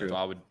wrong. So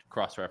I would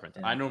cross-reference.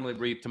 Yeah. I normally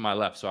breathe to my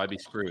left, so I'd be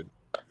screwed.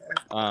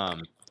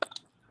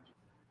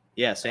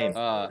 Yeah, same.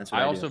 That's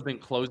what I also have been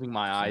closing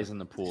my eyes in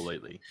the pool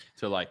lately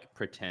to like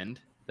pretend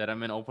that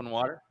I'm in open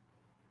water.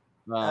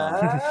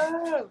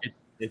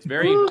 It's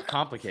very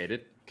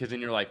complicated because then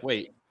you're like,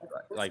 wait,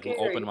 like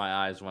will open my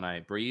eyes when I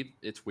breathe.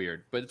 It's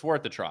weird, but it's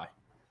worth a try.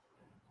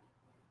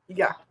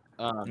 Yeah.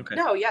 Okay.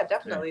 No, yeah,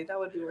 definitely. That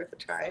would be worth a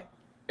try.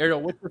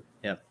 Arielle, what's your...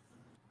 Yeah.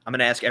 I'm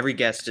gonna ask every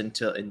guest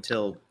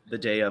until the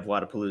day of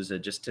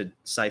Wadapalooza just to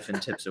siphon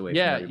tips away.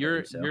 Yeah, from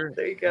you're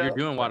there you go. You're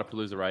doing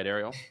Wadapalooza, right,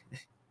 Arielle?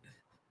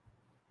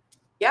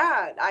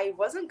 Yeah, I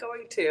wasn't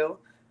going to,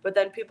 but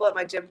then people at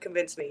my gym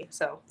convinced me,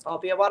 so I'll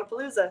be at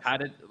Wadapalooza. How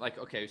did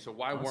so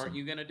why weren't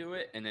you gonna do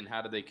it, and then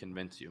how did they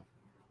convince you?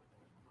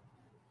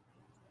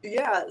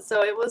 Yeah,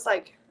 so it was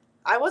like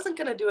I wasn't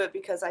gonna do it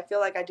because I feel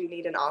like I do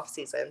need an off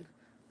season.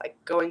 Like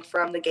going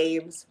from the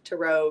games to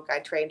Rogue, I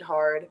trained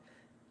hard,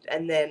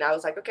 and then I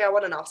was like, okay, I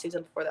want an off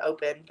season before the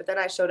Open. But then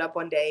I showed up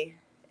one day,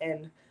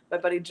 and my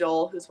buddy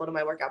Joel, who's one of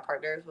my workout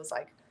partners, was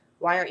like,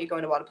 "Why aren't you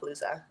going to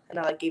Wadapalooza?" And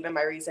I like gave him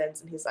my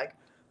reasons, and he's like,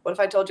 "What if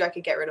I told you I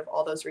could get rid of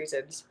all those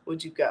reasons?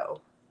 Would you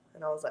go?"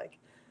 And I was like,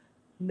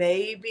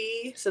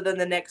 maybe. So then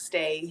the next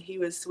day, he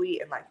was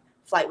sweet, and like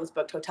flight was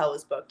booked, hotel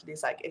was booked, and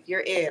he's like, "If you're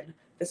in,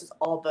 this is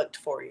all booked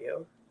for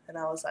you." And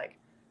I was like,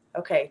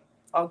 "Okay,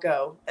 I'll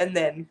go." And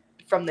then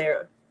from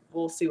there,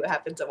 we'll see what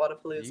happens at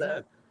Wadapalooza.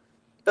 Yeah.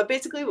 But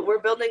basically, we're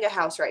building a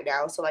house right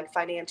now. So, like,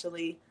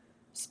 financially,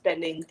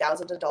 spending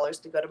thousands of dollars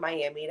to go to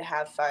Miami to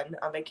have fun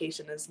on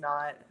vacation is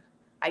not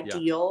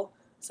ideal. Yeah.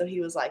 So he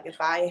was like, "If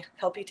I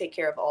help you take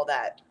care of all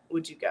that,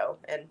 would you go?"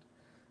 And,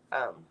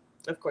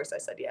 of course, I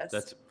said yes.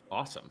 That's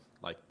awesome.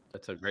 Like,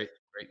 that's a great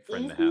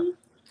friend to have.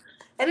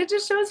 And it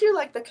just shows you,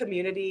 like, the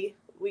community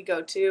we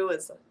go to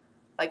is,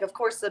 like, of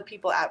course, the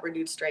people at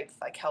Renewed Strength,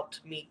 like,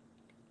 helped me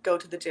go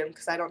to the gym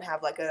because I don't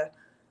have, like, a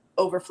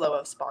overflow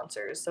of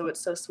sponsors, so it's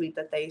so sweet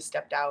that they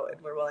stepped out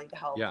and were willing to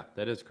help. Yeah,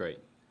 that is great.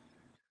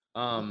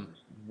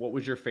 What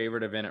was your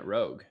favorite event at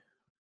Rogue?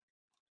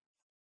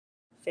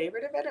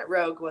 Favorite event at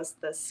Rogue was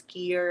the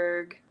ski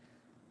erg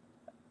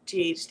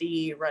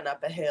GHD run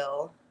up a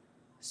hill,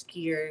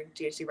 skier,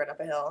 GHD run up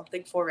a hill. I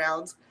think 4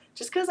 rounds.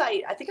 Just because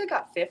I think I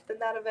got 5th in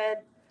that event,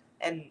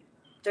 and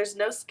there's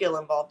no skill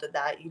involved in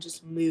that. You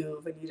just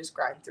move and you just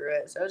grind through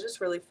it. So it was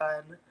just really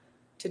fun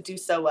to do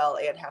so well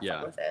and have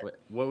fun with it.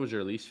 What was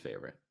your least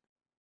favorite?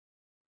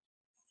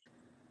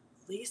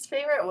 Least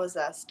favorite was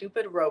that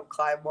stupid rope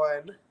climb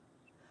one.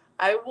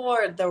 I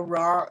wore the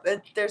wrong,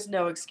 there's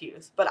no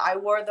excuse, but I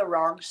wore the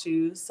wrong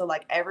shoes. So,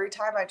 like, every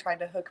time I tried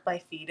to hook my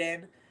feet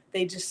in,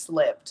 they just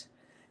slipped.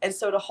 And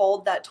so, to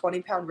hold that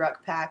 20-pound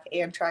ruck pack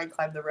and try and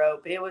climb the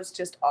rope, it was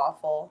just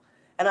awful.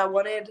 And I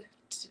wanted,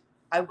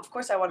 of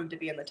course, I wanted to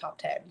be in the top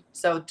 10.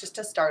 So, just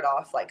to start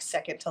off, like,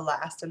 second to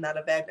last in that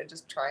event and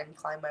just try and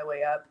climb my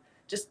way up,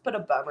 just put a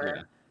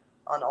bummer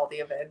on all the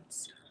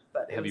events.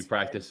 But have you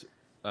practiced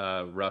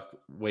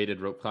weighted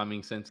rope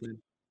climbing since then?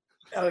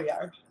 Oh,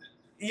 yeah.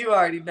 You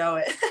already know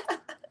it.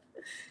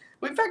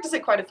 We practiced it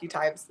quite a few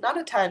times. Not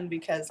a ton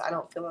because I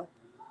don't feel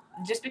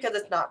just because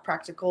it's not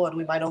practical and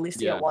we might only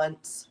see it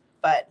once.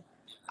 But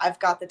I've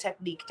got the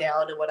technique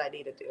down and what I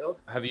need to do.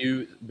 Have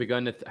you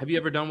have you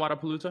ever done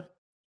Wadapalooza?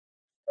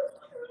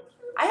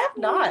 I have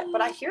not,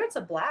 but I hear it's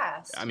a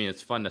blast. I mean,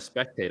 it's fun to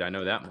spectate. I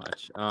know that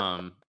much.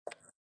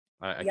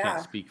 I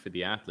can't speak for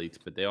the athletes,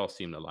 but they all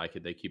seem to like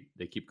it. They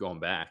keep going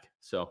back.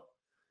 So,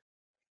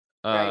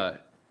 Right.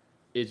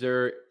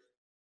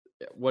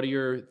 what are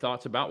your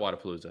thoughts about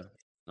Wadapalooza?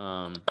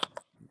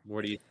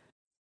 What do you?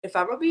 If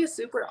I'm gonna be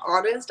super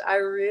honest, I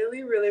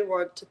really, really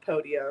want to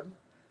podium.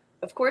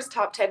 Of course,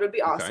 top 10 would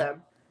be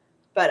awesome,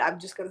 but I'm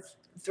just gonna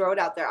throw it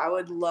out there. I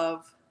would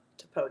love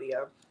to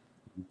podium,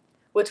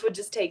 which would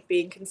just take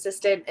being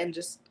consistent and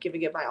just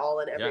giving it my all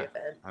in every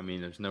event. I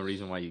mean, there's no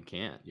reason why you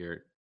can't.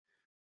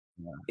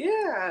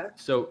 Yeah.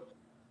 So,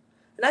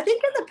 and I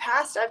think in the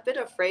past I've been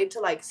afraid to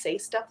like say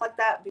stuff like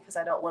that because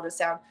I don't want to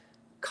sound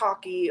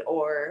cocky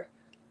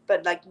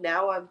but like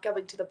now I'm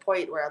coming to the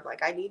point where I'm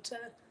like, I need to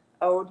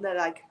own that,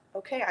 like,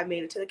 okay, I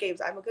made it to the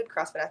games. I'm a good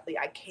CrossFit athlete.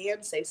 I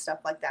can say stuff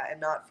like that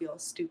and not feel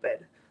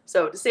stupid.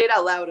 So to say it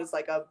out loud is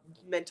like a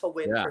mental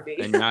win for me.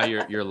 And now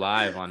you're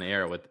live on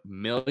air with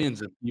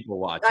millions of people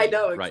watching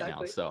right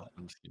now. So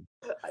I'm just kidding.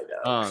 I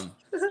know.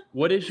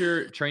 What is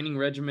your training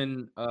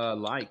regimen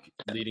like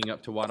leading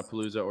up to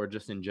Wadapalooza or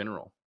just in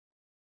general?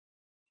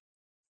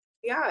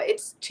 Yeah,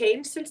 it's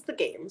changed since the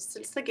games.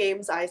 Since the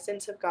games, I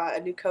since have got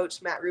a new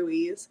coach, Matt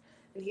Ruiz,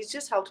 and he's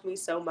just helped me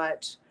so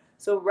much.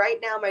 So right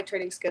now, my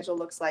training schedule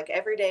looks like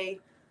every day,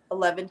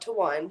 11 to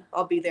 1.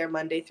 I'll be there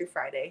Monday through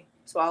Friday.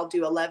 So I'll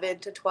do 11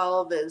 to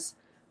 12 is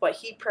what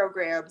he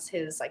programs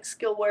his like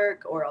skill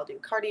work, or I'll do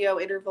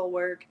cardio interval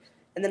work,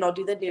 and then I'll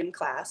do the noon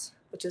class,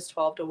 which is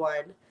 12 to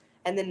 1.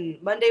 And then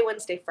Monday,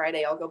 Wednesday,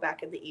 Friday, I'll go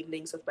back in the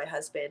evenings with my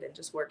husband and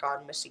just work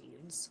on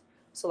machines.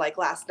 So like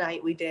last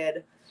night we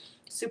did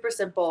super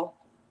simple,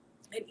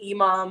 an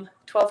EMOM,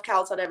 12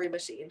 counts on every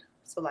machine.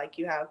 So like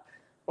you have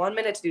 1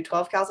 minute to do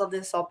 12 counts on the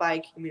assault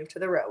bike, you move to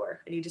the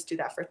rower, and you just do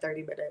that for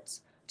 30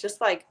 minutes.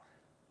 Just like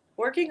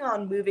working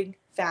on moving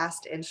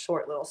fast in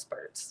short little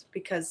spurts,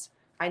 because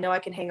I know I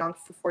can hang on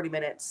for 40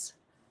 minutes.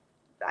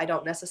 I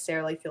don't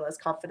necessarily feel as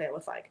confident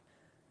with like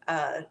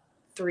a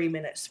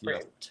 3-minute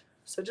sprint. Yeah.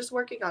 So just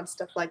working on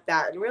stuff like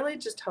that and really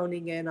just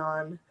honing in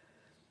on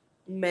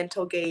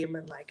mental game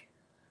and like,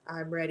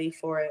 I'm ready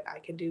for it. I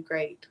can do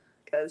great,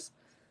 because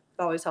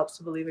it always helps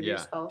to believe in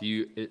yourself. Do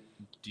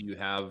you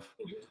have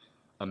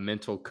a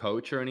mental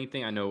coach or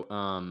anything? I know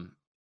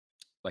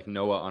like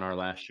Noah on our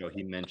last show,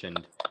 he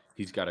mentioned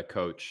he's got a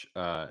coach,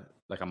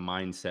 like a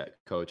mindset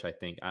coach, I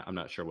think. I'm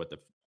not sure what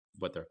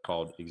they're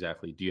called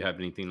exactly. Do you have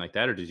anything like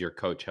that, or does your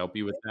coach help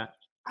you with that?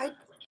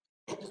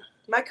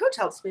 My coach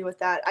helps me with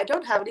that. I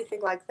don't have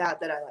anything like that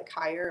I like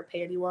hire or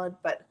pay anyone,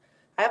 but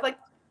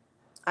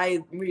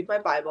I read my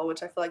Bible,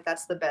 which I feel like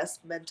that's the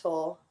best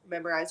mental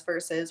memorized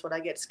verses. When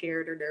I get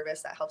scared or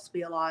nervous, that helps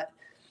me a lot.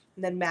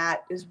 And then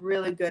Matt is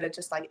really good at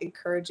just like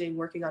encouraging,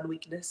 working on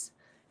weakness.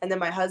 And then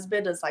my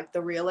husband is like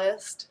the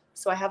realist.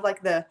 So I have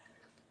like the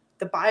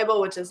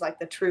Bible, which is like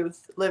the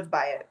truth, live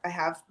by it. I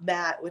have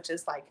Matt, which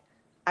is like,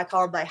 I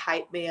call him my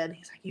hype man.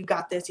 He's like, you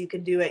got this, you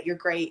can do it, you're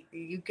great,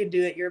 you can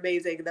do it, you're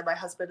amazing. And then my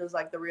husband is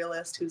like the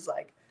realist, who's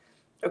like,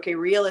 okay,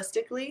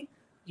 realistically,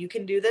 you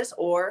can do this,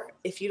 or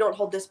if you don't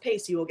hold this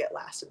pace, you will get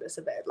last in this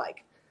event.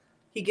 Like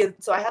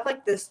so I have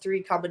like this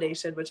 3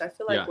 combination, which I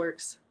feel like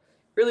works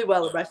really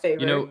well in my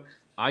favor. You know,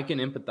 I can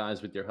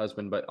empathize with your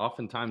husband, but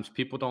oftentimes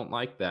people don't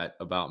like that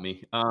about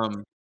me. How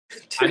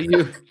do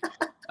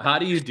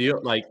you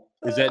deal? Like,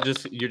 is that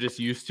just you're just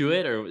used to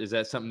it, or is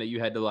that something that you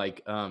had to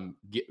like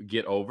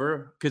get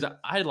over? Because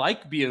I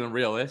like being a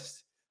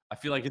realist. I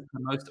feel like it's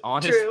the most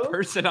honest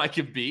person I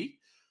could be.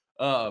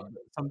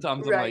 Sometimes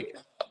I'm like,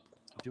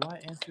 do I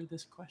answer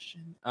this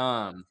question?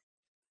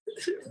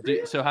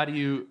 So how do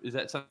you? Is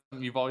that something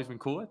you've always been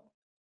cool with?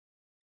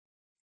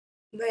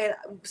 Man,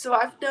 so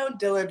I've known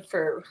Dylan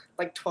for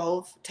like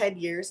 10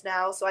 years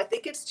now. So I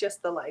think it's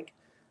just the like,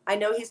 I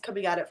know he's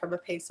coming at it from a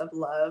pace of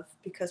love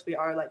because we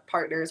are like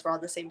partners. We're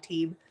on the same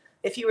team.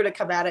 If he were to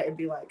come at it and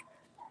be like,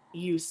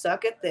 you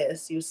suck at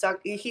this, you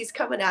suck, he's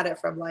coming at it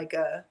from like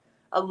a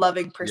a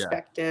loving Yeah.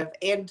 perspective.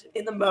 And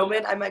in the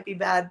moment, I might be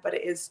bad, but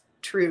it is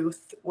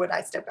truth when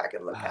I step back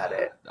and look at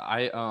it.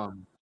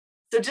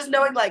 So just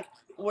knowing like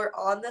we're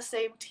on the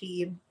same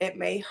team, it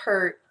may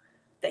hurt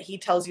that he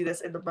tells you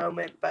this in the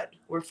moment, but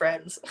we're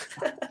friends.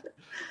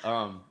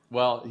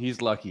 Well,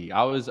 he's lucky.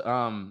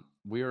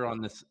 We were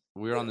on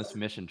this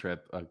mission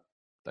trip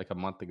like a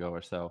month ago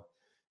or so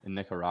in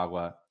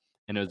Nicaragua,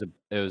 and it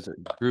was a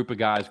group of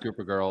guys, group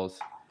of girls,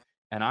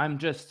 and I'm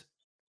just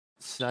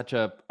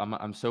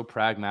I'm so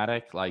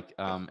pragmatic, like,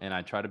 and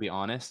I try to be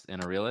honest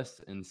and a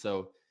realist, and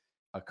so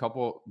a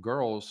couple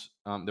girls,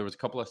 there was a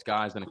couple of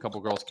guys and a couple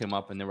girls came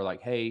up and they were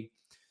like, "Hey,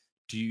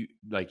 do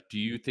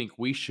you think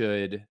we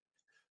should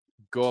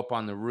go up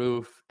on the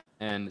roof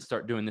and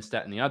start doing this,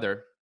 that, and the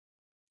other?"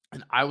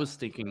 And I was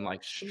thinking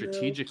like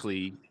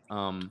strategically,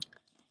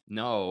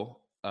 no.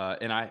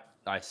 And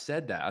I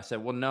said that. I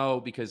said, well, no,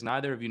 because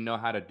neither of you know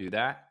how to do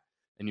that,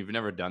 and you've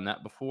never done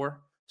that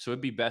before. So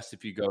it'd be best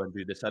if you go and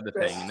do this other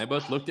thing. And they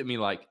both looked at me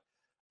like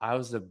I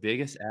was the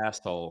biggest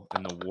asshole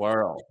in the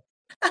world.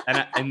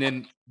 And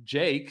then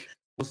Jake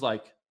was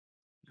like,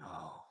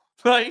 no.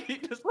 Like he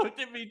just looked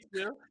at me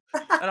too.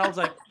 And I was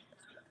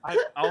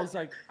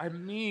like, I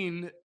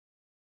mean,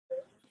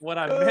 what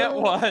I meant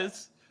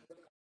was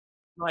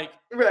like,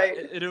 Right.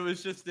 it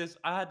was just this.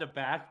 I had to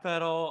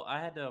backpedal. I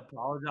had to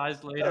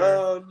apologize later.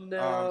 Oh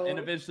no. And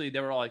eventually they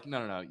were all like,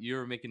 no,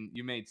 you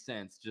made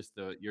sense. Just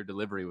your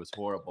delivery was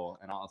horrible.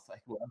 And I was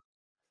like, well,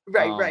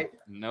 right.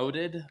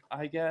 noted,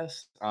 I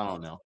guess. I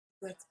don't know.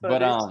 That's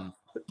But funny.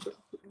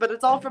 But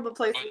it's all from a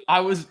place. I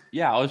was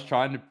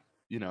trying to,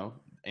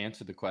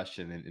 answer the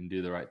question and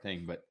do the right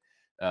thing, but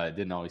it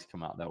didn't always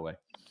come out that way.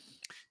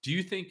 Do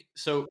you think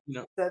so?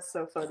 That's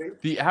so funny.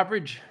 The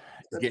average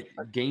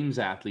games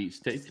athletes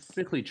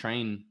typically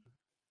train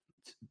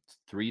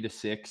 3 to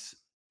 6,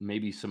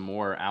 maybe some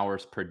more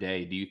hours per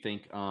day. Do you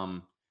think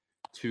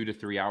 2 to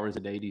 3 hours a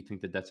day? Do you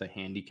think that that's a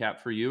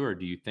handicap for you, or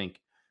do you think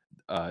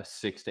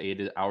 6 to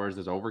 8 hours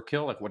is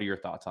overkill? Like, what are your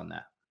thoughts on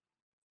that?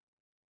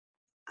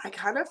 I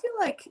kind of feel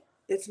like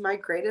it's my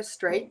greatest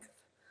strength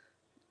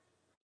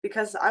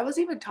because I was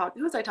even talking.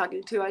 Who was I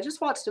talking to? I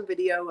just watched a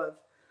video of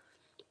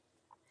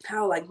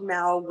how like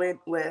Mal went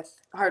with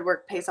Hard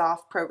Work Pays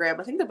Off program.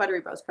 I think the Buttery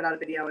Bros put out a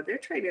video and they're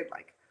training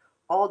like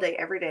all day,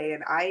 every day.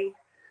 And I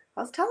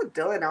was telling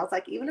Dylan, I was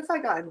like, even if I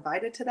got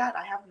invited to that,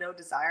 I have no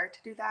desire to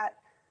do that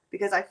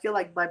because I feel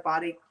like my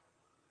body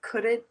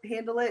couldn't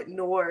handle it,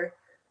 nor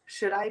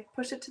should I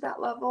push it to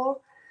that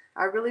level.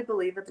 I really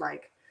believe in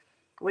like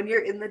when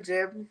you're in the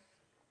gym,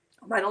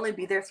 I might only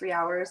be there 3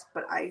 hours,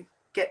 but I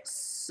get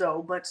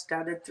so much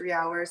done in 3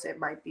 hours. It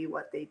might be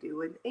what they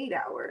do in 8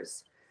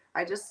 hours.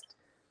 I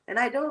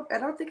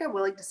don't think I'm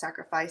willing to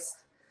sacrifice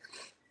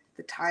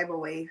the time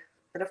away.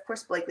 And of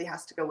course, Blakely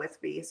has to go with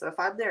me. So if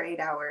I'm there 8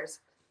 hours,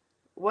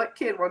 what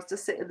kid wants to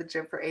sit in the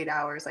gym for 8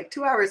 hours? Like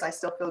 2 hours, I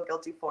still feel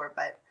guilty for,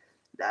 but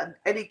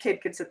any kid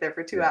can sit there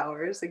for 2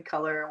 hours and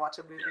color or watch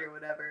a movie or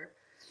whatever.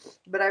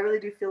 But I really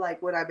do feel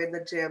like when I'm in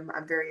the gym,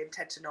 I'm very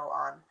intentional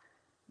on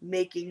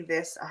making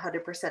this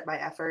 100% my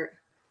effort.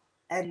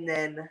 And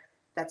then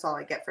that's all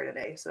I get for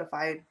today. So if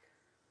I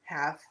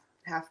half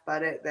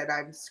butt it, then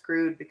I'm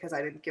screwed because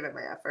I didn't give it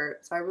my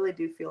effort. So I really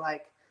do feel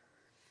like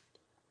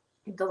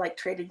the like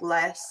training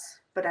less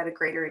but at a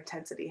greater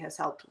intensity has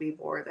helped me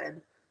more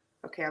than,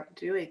 okay, I'm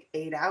doing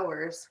 8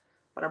 hours,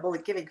 but I'm only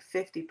giving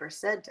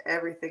 50% to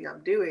everything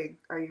I'm doing.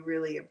 Are you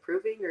really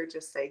improving or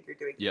just saying you're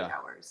doing 8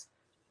 hours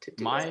to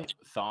do My it?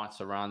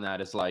 thoughts around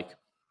that is like,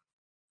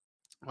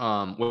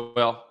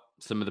 well,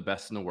 some of the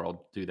best in the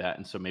world do that,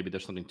 and so maybe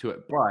there's something to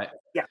it, but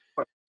Yeah.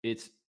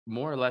 it's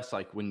more or less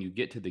like when you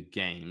get to the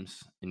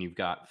games and you've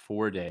got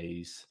 4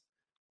 days,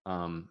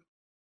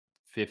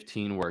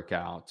 15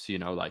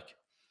 workouts, like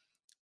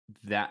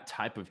that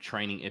type of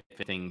training, if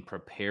anything,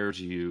 prepares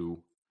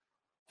you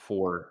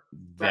for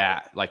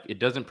that. Right. Like it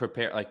doesn't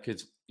prepare, like,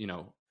 because,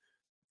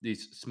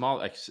 these small,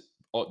 like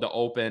the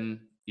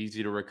open,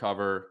 easy to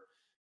recover,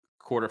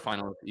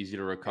 quarterfinals, easy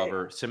to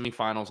recover,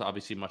 semifinals,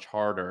 obviously much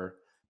harder,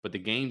 but the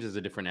games is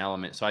a different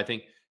element. So I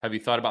think, have you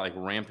thought about like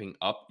ramping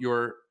up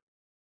your,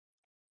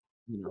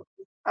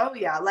 Oh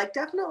yeah, like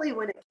definitely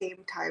when it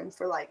came time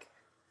for like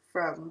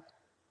from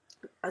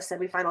a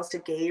semifinals to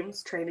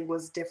games, training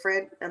was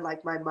different. And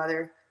like my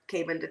mother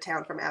came into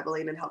town from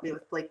Abilene and helped me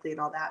with Blakely and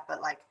all that.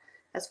 But like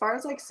as far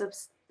as like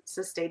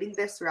sustaining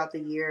this throughout the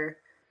year,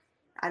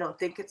 I don't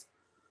think it's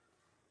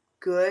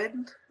good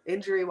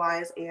injury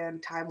wise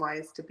and time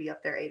wise to be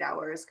up there 8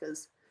 hours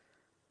because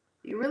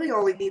you really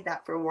only need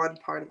that for one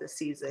part of the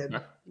season,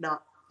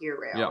 not year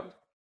round.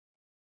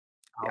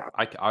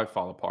 Yeah. I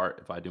fall apart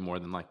if I do more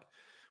than like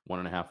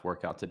 1.5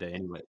 workouts a day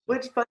anyway.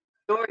 Which funny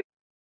story,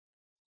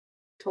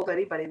 told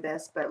anybody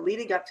this, but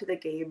leading up to the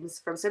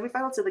games, from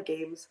semifinals to the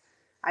games,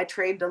 I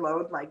trained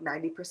alone like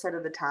 90%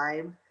 of the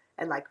time,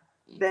 and like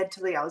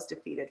mentally I was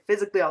defeated.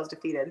 Physically I was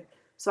defeated.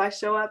 So I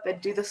show up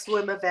and do the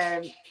swim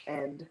event,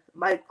 and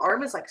my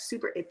arm is like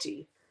super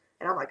itchy.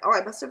 And I'm like, oh,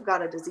 I must have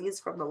got a disease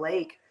from the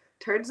lake.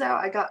 Turns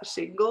out I got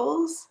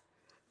shingles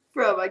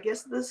from, I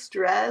guess, the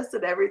stress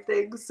and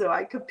everything. So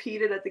I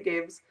competed at the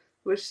games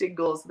with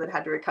shingles and then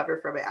had to recover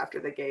from it after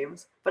the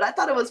games. But I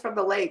thought it was from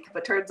the lake,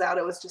 but turns out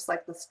it was just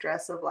like the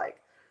stress of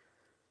like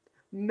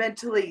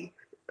mentally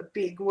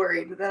being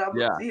worried that I'm,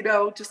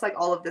 Yeah. just like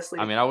all of this.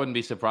 I mean, I wouldn't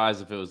be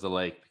surprised if it was the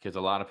lake because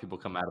a lot of people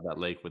come out of that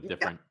lake with Yeah.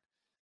 different.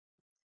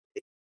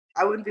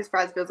 I wouldn't be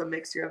surprised if it was a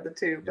mixture of the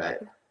two, Yeah.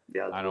 but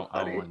yeah, I don't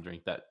funny. want to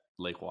drink that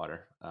lake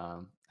water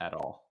at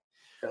all.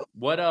 Nope.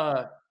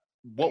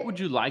 What would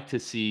you like to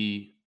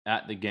see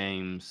at the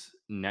games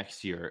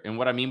next year? And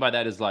what I mean by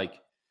that is like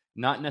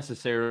not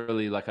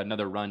necessarily like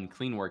another run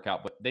clean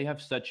workout, but they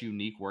have such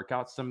unique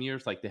workouts some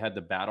years. Like they had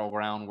the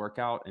battleground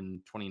workout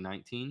in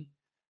 2019,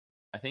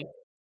 I think.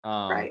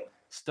 Right.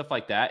 Stuff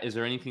like that. Is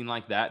there anything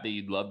like that that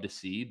you'd love to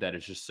see that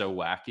is just so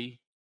wacky?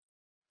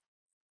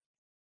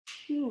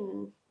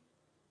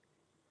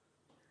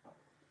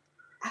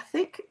 I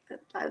think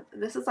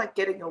this is like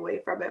getting away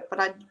from it, but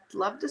I'd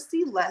love to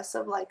see less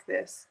of like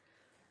this.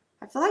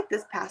 I feel like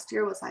this past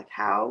year was like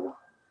how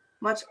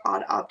much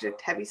odd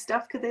object heavy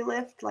stuff could they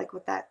lift, like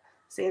with that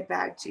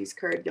sandbag, cheese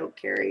curd, don't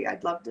carry.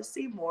 I'd love to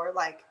see more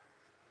like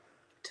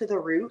to the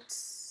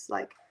roots,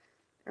 like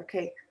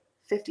okay,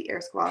 50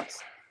 air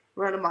squats,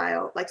 run a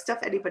mile, like stuff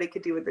anybody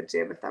could do in the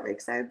gym, if that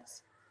makes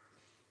sense.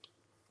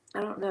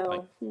 I don't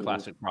know. Like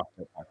classic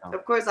CrossFit.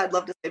 Of course, I'd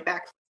love to say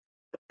back.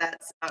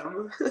 That's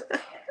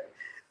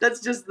that's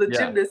just the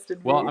gymnast in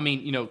me. Well, I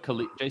mean,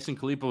 Jason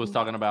Khalipa was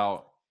talking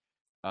about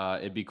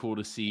it'd be cool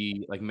to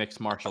see like mixed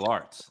martial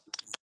arts.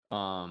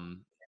 Noah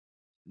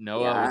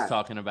was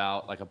talking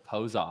about like a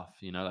pose off,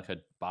 like a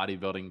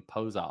bodybuilding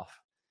pose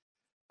off.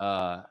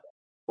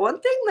 One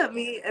thing that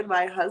me and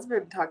my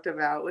husband talked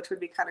about, which would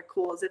be kind of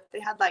cool, is if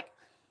they had like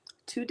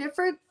two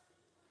different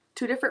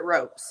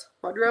ropes.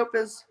 One rope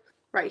is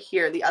right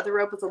here. The other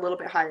rope is a little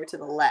bit higher to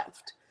the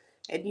left.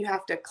 And you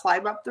have to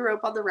climb up the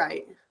rope on the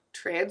right,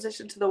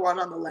 transition to the one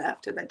on the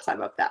left, and then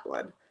climb up that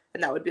one.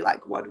 And that would be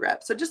like 1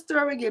 rep. So just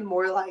throwing in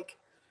more like,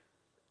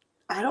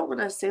 I don't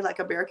want to say like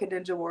American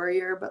Ninja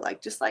Warrior, but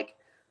like just like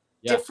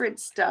different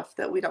stuff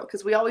that we don't,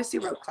 because we always see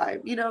rope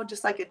climb,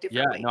 just like a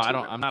different way. No,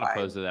 I'm not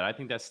opposed to that. I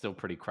think that's still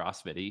pretty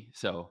CrossFit-y.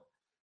 So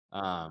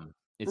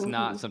it's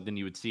not something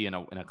you would see in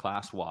a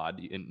class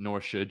WOD,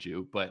 nor should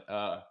you. But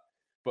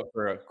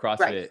for a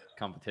CrossFit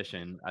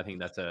competition, I think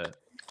that's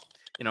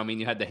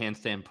you had the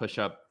handstand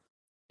push-up,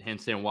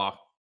 handstand walk,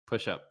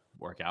 push-up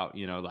workout,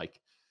 like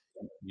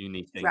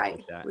unique things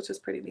like that. Which is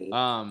pretty neat.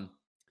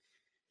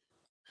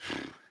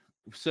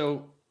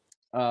 So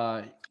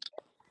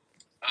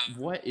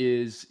what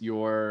is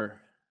you're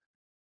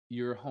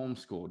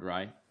homeschooled,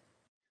 right?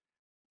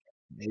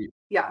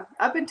 Yeah,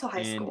 up until high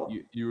and school.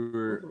 You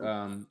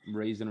were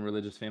raised in a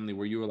religious family.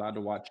 Were you allowed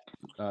to watch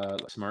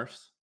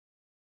Smurfs?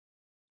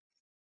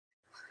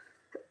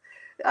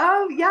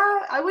 Yeah,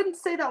 I wouldn't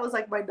say that was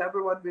like my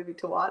number one movie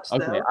to watch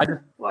though.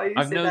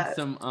 I've known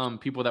some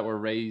people that were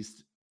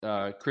raised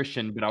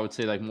Christian, but I would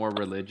say like more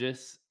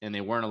religious, and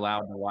they weren't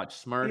allowed to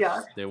watch Smurfs.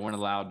 Yeah. They weren't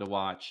allowed to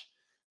watch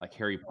like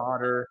Harry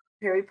Potter.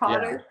 Harry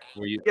Potter.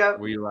 Yeah.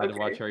 Were you allowed to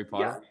watch Harry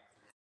Potter?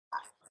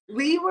 Yeah.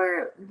 We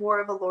were more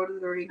of a Lord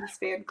of the Rings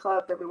fan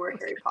club than we were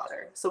Harry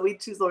Potter, so we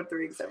choose Lord of the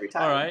Rings every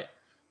time. All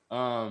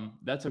right,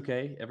 that's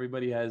okay.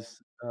 Everybody has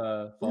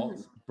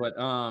faults, but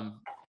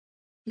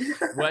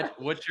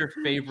what's your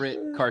favorite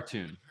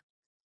cartoon?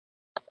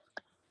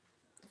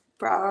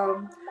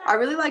 I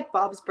really like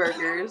Bob's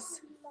Burgers.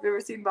 Have you ever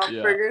seen Bob's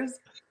Burgers?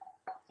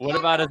 What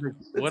about as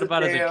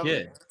a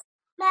kid?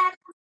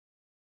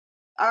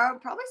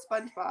 Probably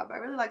SpongeBob. I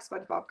really like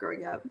SpongeBob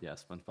growing up. Yeah,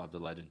 SpongeBob's a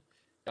legend.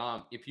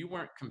 If you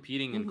weren't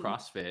competing in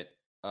CrossFit,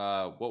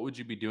 what would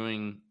you be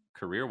doing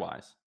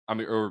career-wise? I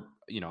mean, or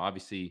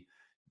obviously,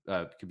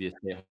 could be a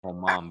stay-at-home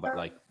mom, but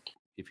like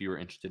if you were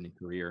interested in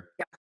career.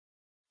 Yeah.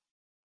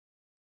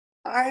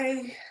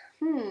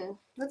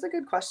 That's a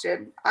good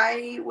question.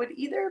 I would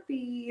either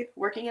be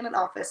working in an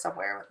office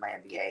somewhere with my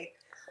MBA,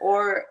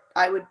 or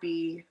I would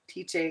be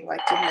teaching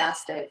like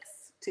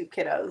gymnastics to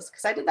kiddos,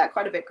 because I did that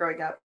quite a bit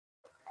growing up.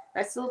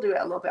 I still do it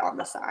a little bit on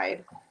the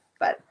side,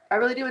 but I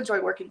really do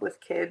enjoy working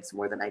with kids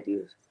more than I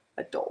do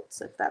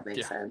adults, if that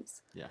makes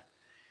sense. Yeah.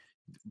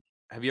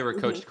 Have you ever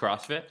coached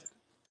CrossFit?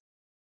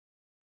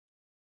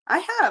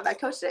 I have. I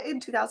coached it in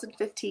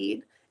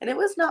 2015, and it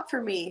was not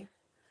for me.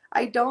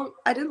 I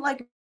didn't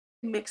like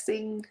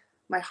mixing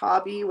my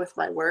hobby with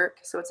my work.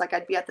 So it's like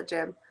I'd be at the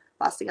gym.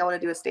 Last thing I want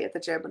to do is stay at the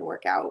gym and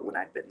work out when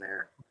I've been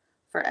there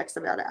for X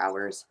amount of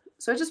hours.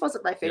 So it just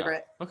wasn't my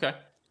favorite. Yeah. Okay.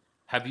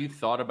 Have you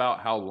thought about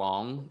how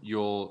long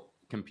you'll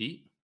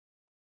compete?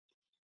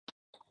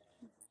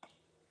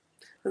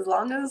 As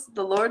long as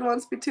the Lord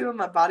wants me to and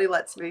my body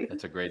lets me.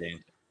 That's a great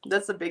answer.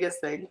 That's the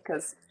biggest thing,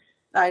 because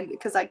I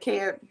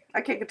can't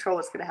control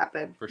what's going to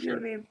happen. For sure. You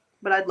know what I mean?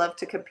 But I'd love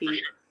to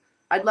compete.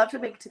 I'd love to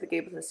make it to the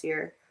games this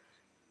year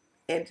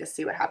and just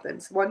see what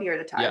happens 1 year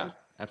at a time. Yeah,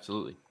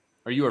 absolutely.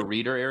 Are you a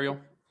reader, Arielle?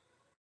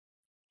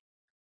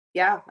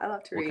 Yeah, I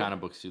love to read. What kind of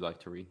books do you like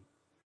to read?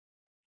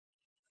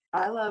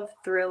 I love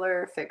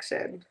thriller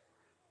fiction,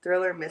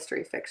 thriller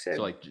mystery fiction.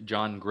 So like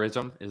John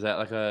Grisham, is that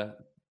like a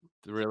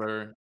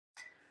thriller?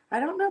 I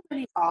don't know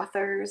many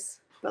authors,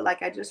 but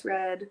like I just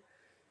read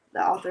the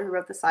author who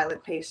wrote The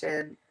Silent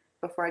Patient,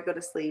 Before I Go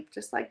to Sleep,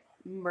 just like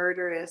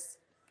murderous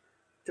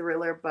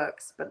thriller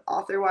books. But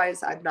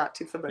author-wise, I'm not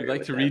too You familiar like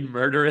with to read him.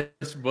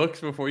 murderous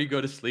books before you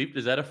go to sleep?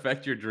 Does that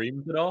affect your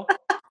dreams at all?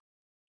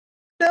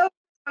 No,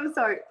 I'm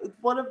sorry.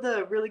 One of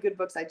the really good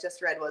books I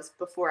just read was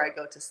Before I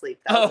Go to Sleep.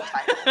 That was the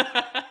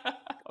title.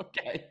 Oh,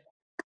 okay.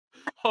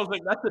 I was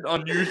like, that's an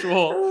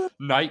unusual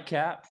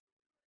nightcap.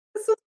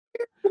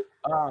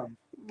 Um,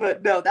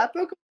 But no, that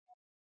book was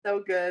so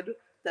good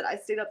that I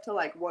stayed up till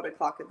like 1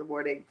 o'clock in the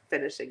morning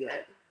finishing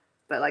it.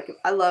 But like,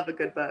 I love a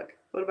good book.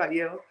 What about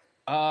you?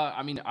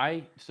 I mean,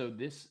 so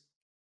this,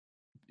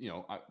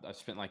 I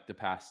spent like the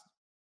past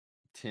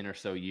 10 or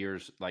so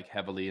years like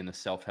heavily in the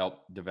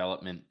self-help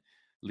development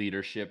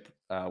leadership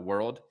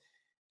world.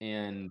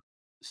 And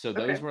so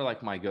those Okay. were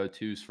like my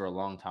go-tos for a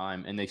long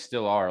time, and they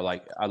still are.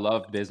 Like I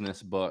love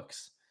business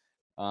books.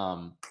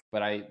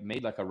 But I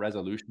made like a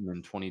resolution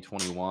in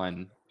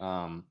 2021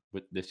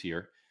 with this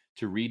year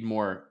to read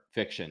more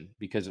fiction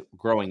because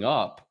growing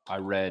up I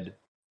read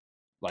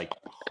like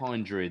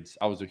hundreds.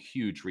 I was a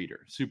huge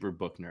reader, super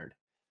book nerd.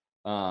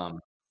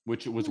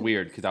 Which was Hmm.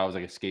 weird because I was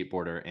like a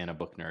skateboarder and a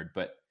book nerd.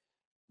 But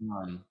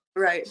um,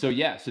 Right. so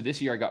yeah, so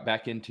this year I got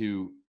back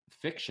into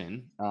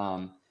fiction.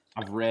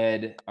 I've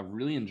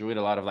really enjoyed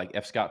a lot of like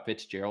F. Scott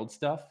Fitzgerald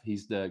stuff.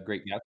 He's the Okay.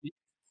 Great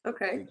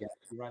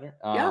Gatsby writer.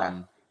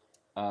 Yeah.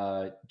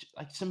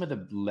 Like some of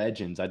the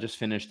legends. I just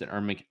finished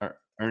an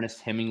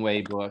Ernest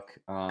Hemingway book,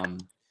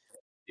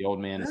 The Old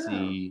Man of the Oh.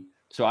 Sea.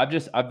 So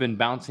I've been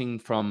bouncing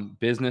from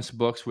business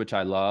books, which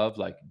I love,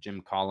 like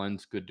Jim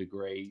Collins, Good to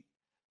Great,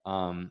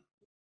 um,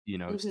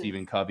 Hmm.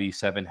 Stephen Covey,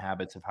 Seven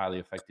Habits of Highly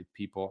Effective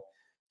People,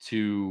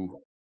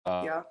 to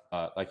Yeah.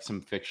 like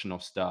some fictional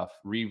stuff,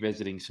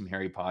 revisiting some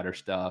Harry Potter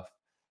stuff.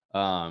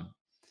 Um,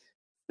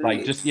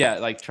 like just Sweet. yeah,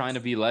 like trying to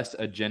be less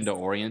agenda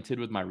oriented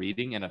with my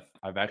reading, and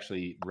I've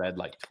actually read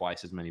like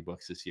twice as many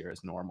books this year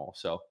as normal.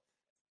 So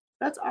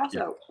That's yeah,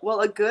 awesome.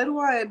 Well, a good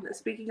one,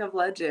 speaking of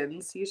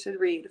legends, you should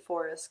read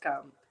Forrest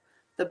Gump.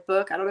 The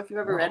book, I don't know if you've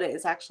ever read oh, it,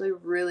 is actually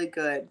really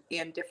good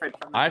and different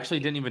from the I actually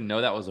movie. didn't even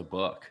know that was a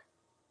book.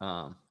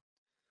 Um,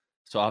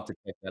 so I'll have to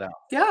check that out.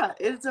 Yeah,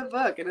 it's a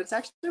book and it's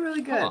actually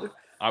really Huh. good.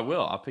 I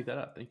will. I'll pick that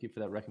up. Thank you for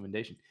that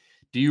recommendation.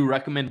 Do you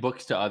recommend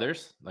books to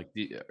others? Like,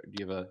 do you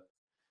have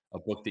a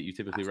book that you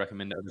typically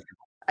recommend to other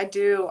people? I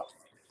do.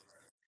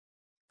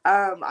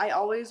 I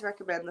always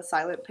recommend The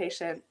Silent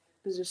Patient.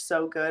 It's just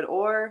so good.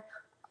 Or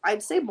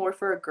I'd say more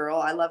for a girl.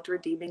 I loved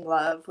Redeeming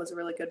Love was a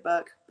really good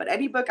book. But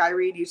any book I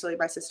read, usually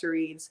my sister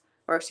reads,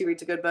 or if she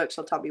reads a good book,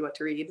 she'll tell me what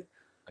to read.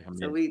 Like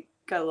So we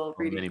got a little a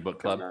reading mini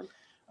book going club.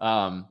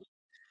 on. Um,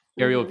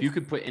 Ariel, if Hmm. you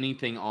could put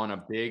anything on a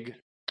big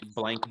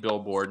blank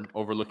billboard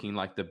overlooking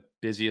like the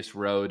busiest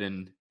road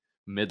in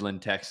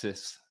Midland,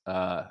 Texas,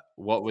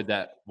 what would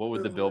the Oh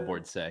man.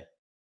 billboard say?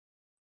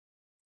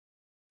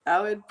 I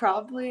would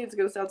probably, it's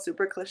going to sound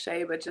super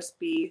cliche, but just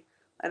be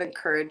an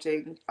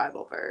encouraging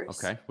Bible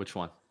verse. Okay, which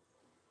one?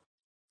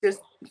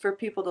 Just for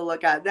people to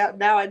look at.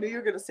 Now I knew you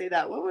were going to say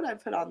that. What would I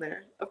put on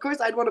there? Of course,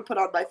 I'd want to put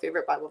on my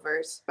favorite Bible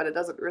verse, but it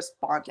doesn't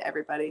respond to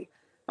everybody.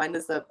 Mine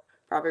is the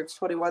Proverbs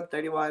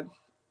 21:31.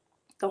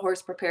 The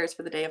horse prepares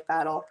for the day of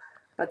battle,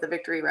 but the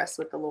victory rests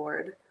with the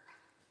Lord.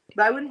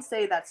 But I wouldn't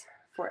say that's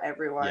for Yeah,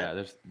 everyone.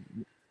 there's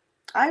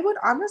I would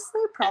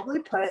honestly probably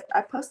put,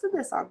 I posted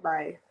this on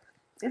my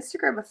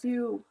Instagram a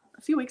few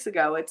weeks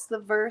ago. It's the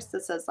verse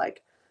that says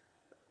like,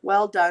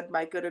 well done,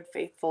 my good and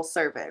faithful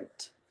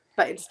servant.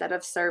 But instead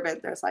of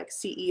servant, there's like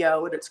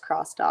CEO and it's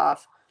crossed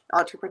off,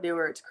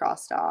 entrepreneur, it's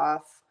crossed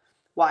off,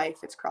 wife,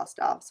 it's crossed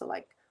off. So,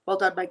 like, well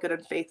done, my good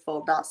and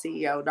faithful, not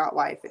CEO, not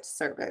wife, it's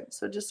servant.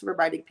 So, just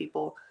reminding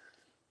people,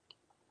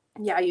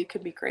 yeah, you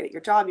can be great at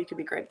your job, you can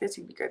be great at this,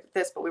 you can be great at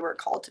this, but we weren't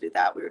called to do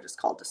that. We were just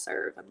called to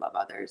serve and love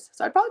others.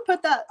 So, I'd probably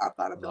put that up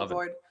on a love it.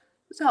 billboard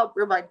just to help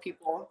remind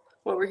people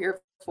what we're here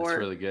That's for.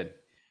 really good.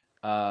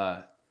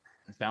 Uh,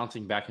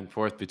 Bouncing back and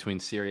forth between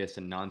serious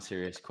and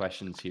non-serious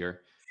questions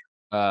here.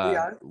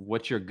 Yeah.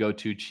 What's your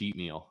go-to cheat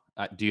meal?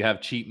 Do you have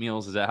cheat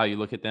meals? Is that how you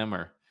look at them,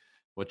 or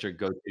what's your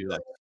go-to?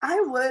 Like, I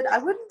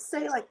wouldn't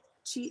say like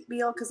cheat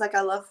meal because like I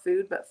love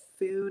food, but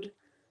food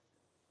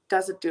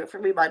doesn't do it for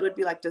me. Mine would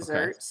be like okay,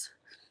 desserts.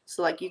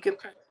 So like you could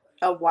put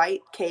a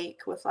white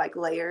cake with like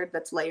layered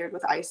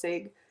with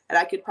icing, and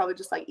I could probably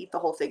just like eat the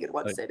whole thing in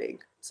one like, sitting.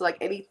 So like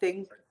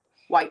anything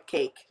white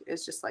cake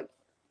is just like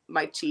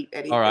my cheat all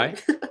anything.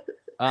 right.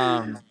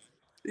 Um,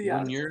 Yeah,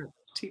 when you're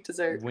cheat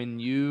dessert. when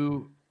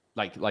you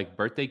like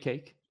birthday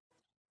cake,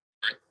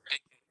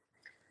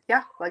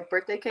 Yeah, like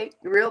birthday cake,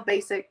 real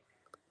basic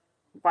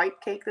white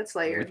cake that's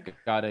we've layered.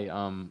 got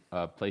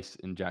a place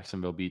in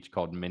Jacksonville Beach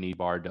called Mini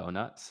Bar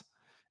Donuts,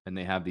 and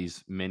they have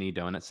these mini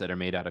donuts that are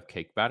made out of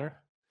cake batter.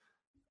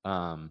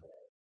 Um, Oh,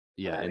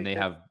 yeah, that'd and be they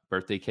good. have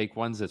birthday cake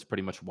ones that's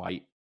pretty much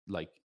white.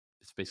 Like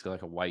it's basically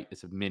like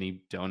it's a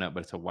mini donut,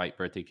 but it's a white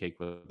birthday cake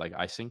with like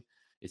icing.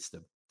 It's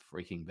the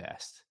freaking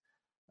best.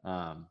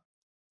 Um,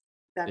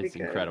 That'd be it's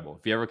good. incredible.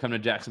 If you ever come to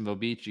Jacksonville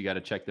Beach, you got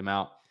to check them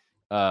out.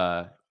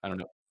 I don't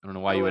know. I don't know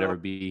why I you would will. ever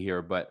be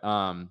here, but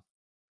I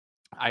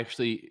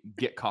actually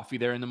get coffee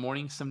there in the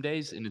morning some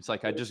days, and it's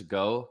like I just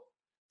go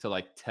to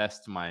like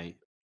test my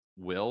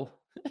will,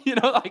 you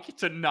know, like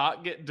to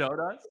not get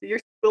donuts. Your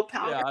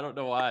willpower. Yeah, I don't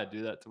know why I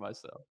do that to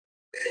myself.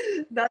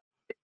 That's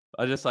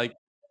I just like,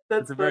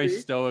 that's it's a very funny.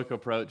 stoic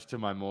approach to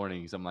my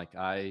mornings. I'm like,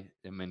 I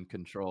am in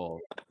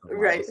control of my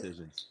Right.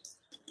 decisions.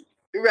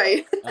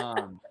 Right.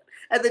 Um,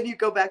 And then you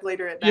go back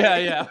later at yeah,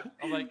 night. yeah.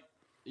 I'm like,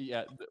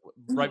 yeah,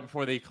 right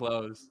before they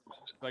close.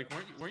 Like,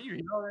 weren't you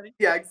here already?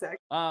 Yeah, exactly.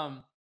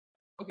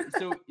 Okay,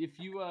 so if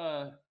you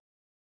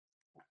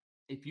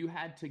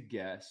had to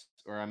guess,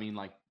 or I mean,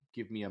 like,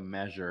 give me a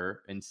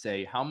measure and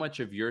say how much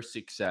of your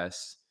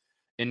success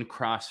in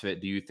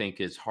CrossFit do you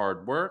think is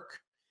hard work,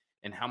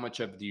 and how much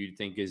of do you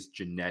think is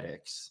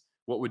genetics?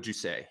 What would you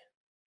say?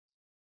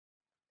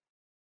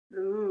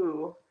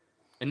 Ooh.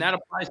 And that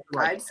applies to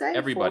like I'd say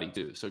everybody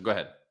too. So go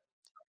ahead.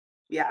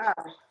 Yeah.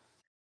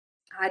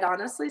 I'd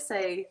honestly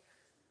say,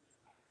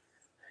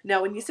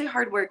 now, when you say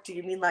hard work, do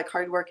you mean like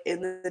hard work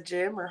in the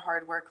gym or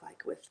hard work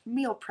like with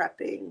meal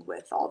prepping,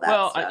 with all that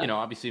Well, stuff?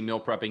 obviously meal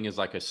prepping is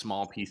like a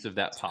small piece of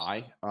that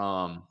pie.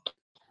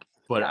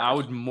 But Yeah. I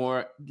would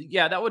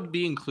that would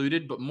be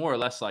included, but more or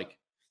less like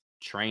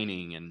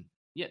training and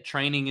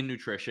training and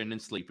nutrition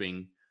and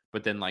sleeping,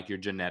 but then like your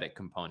genetic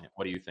component.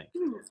 What do you think?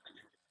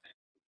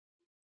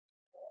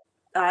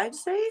 I'd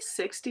say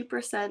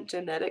 60%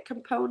 genetic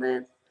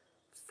component,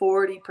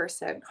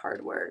 40%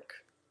 hard work,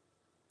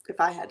 if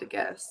I had to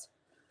guess.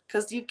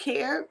 Because you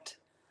can't,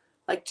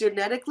 like,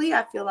 genetically,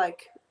 I feel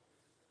like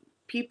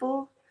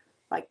people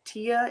like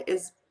Tia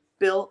is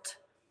built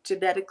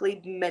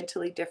genetically,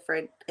 mentally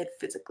different, and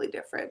physically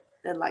different.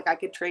 And like, I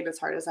could train as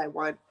hard as I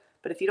want,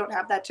 but if you don't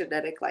have that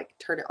genetic, like,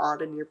 turn it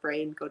on in your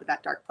brain, go to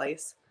that dark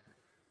place,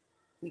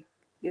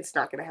 it's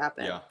not going to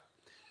happen. Yeah.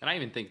 And I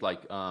even think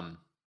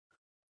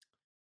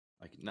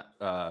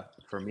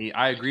for me,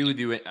 I agree with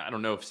you. I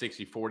don't know if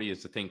 60-40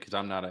 is the thing, because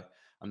I'm not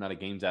a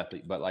games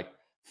athlete, but like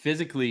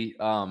physically,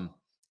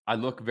 I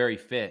look very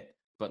fit,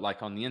 but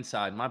like on the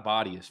inside, my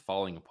body is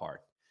falling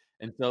apart.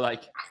 And so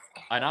like,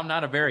 and I'm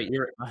not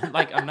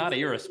I'm not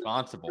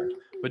irresponsible,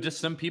 but just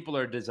some people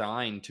are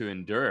designed to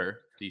endure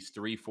these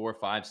 3, 4,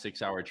 5,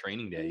 6 hour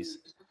training days.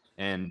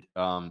 And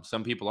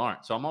some people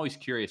aren't. So I'm always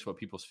curious what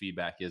people's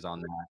feedback is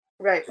on that,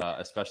 Right.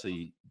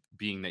 especially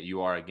being that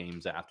you are a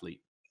games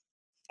athlete.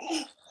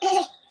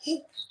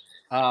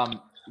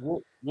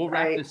 We'll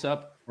wrap Right. this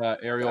up,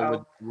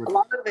 Arielle, So, a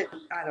lot of it,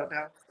 I don't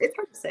know. It's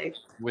hard to say.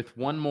 with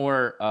one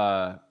more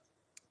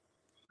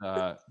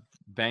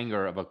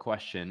banger of a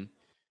question.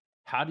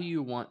 How do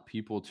you want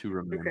people to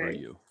remember Okay.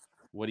 you?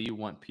 What do you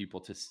want people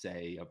to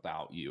say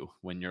about you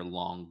when you're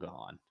long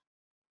gone?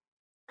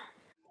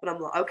 But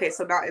okay,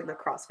 so not in the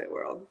CrossFit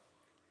world.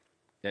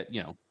 That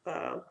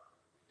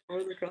Or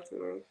in the CrossFit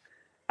world.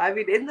 I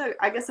mean,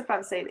 I guess if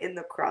I'm saying in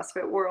the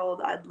CrossFit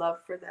world, I'd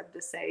love for them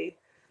to say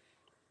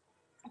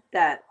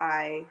that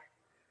I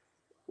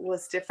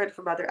was different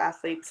from other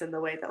athletes in the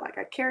way that like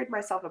I carried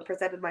myself and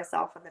presented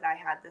myself, and that I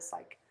had this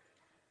like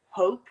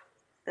hope,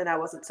 and I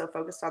wasn't so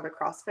focused on the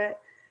CrossFit.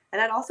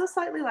 And I'd also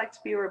slightly like to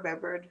be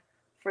remembered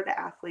for the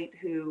athlete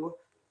who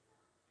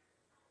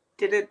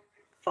didn't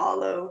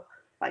follow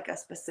like a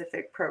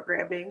specific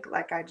programming.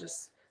 Like I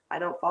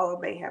don't follow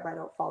Mayhem, I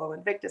don't follow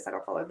Invictus, I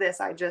don't follow this.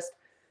 I just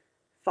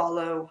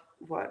follow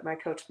what my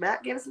coach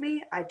Matt gives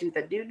me. I do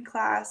the noon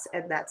class,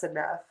 and that's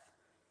enough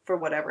for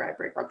whatever I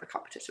bring on the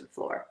competition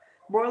floor.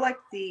 More like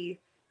the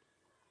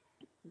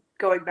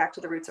going back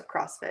to the roots of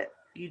CrossFit.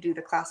 You do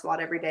the class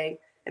WOD every day,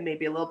 and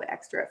maybe a little bit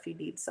extra if you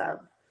need some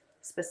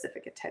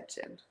specific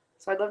attention.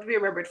 So I'd love to be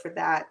remembered for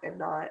that, and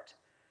not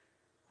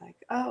like,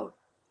 oh,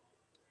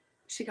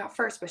 she got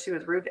first, but she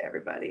was rude to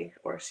everybody,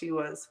 or she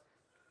was,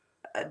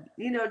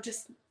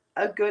 just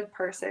a good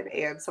person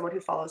and someone who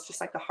follows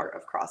just like the heart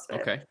of CrossFit.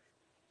 Okay.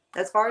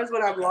 As far as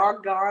when I'm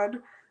long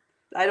gone,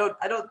 I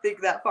don't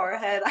think that far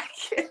ahead. I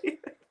can't even.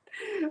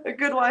 A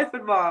good wife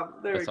and mom.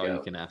 That's all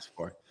you can ask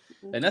for.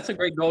 And that's a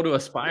great goal to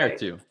aspire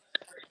to.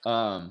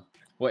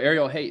 Well,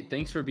 Arielle, hey,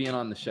 thanks for being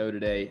on the show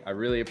today. I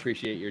really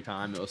appreciate your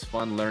time. It was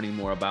fun learning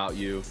more about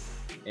you,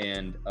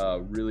 and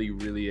really,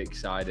 really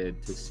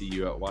excited to see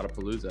you at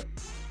Wodapalooza.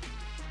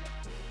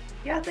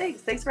 Yeah,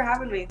 thanks. Thanks for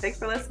having me. Thanks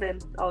for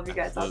listening, all of you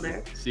guys Absolutely.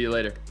 out there. See you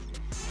later.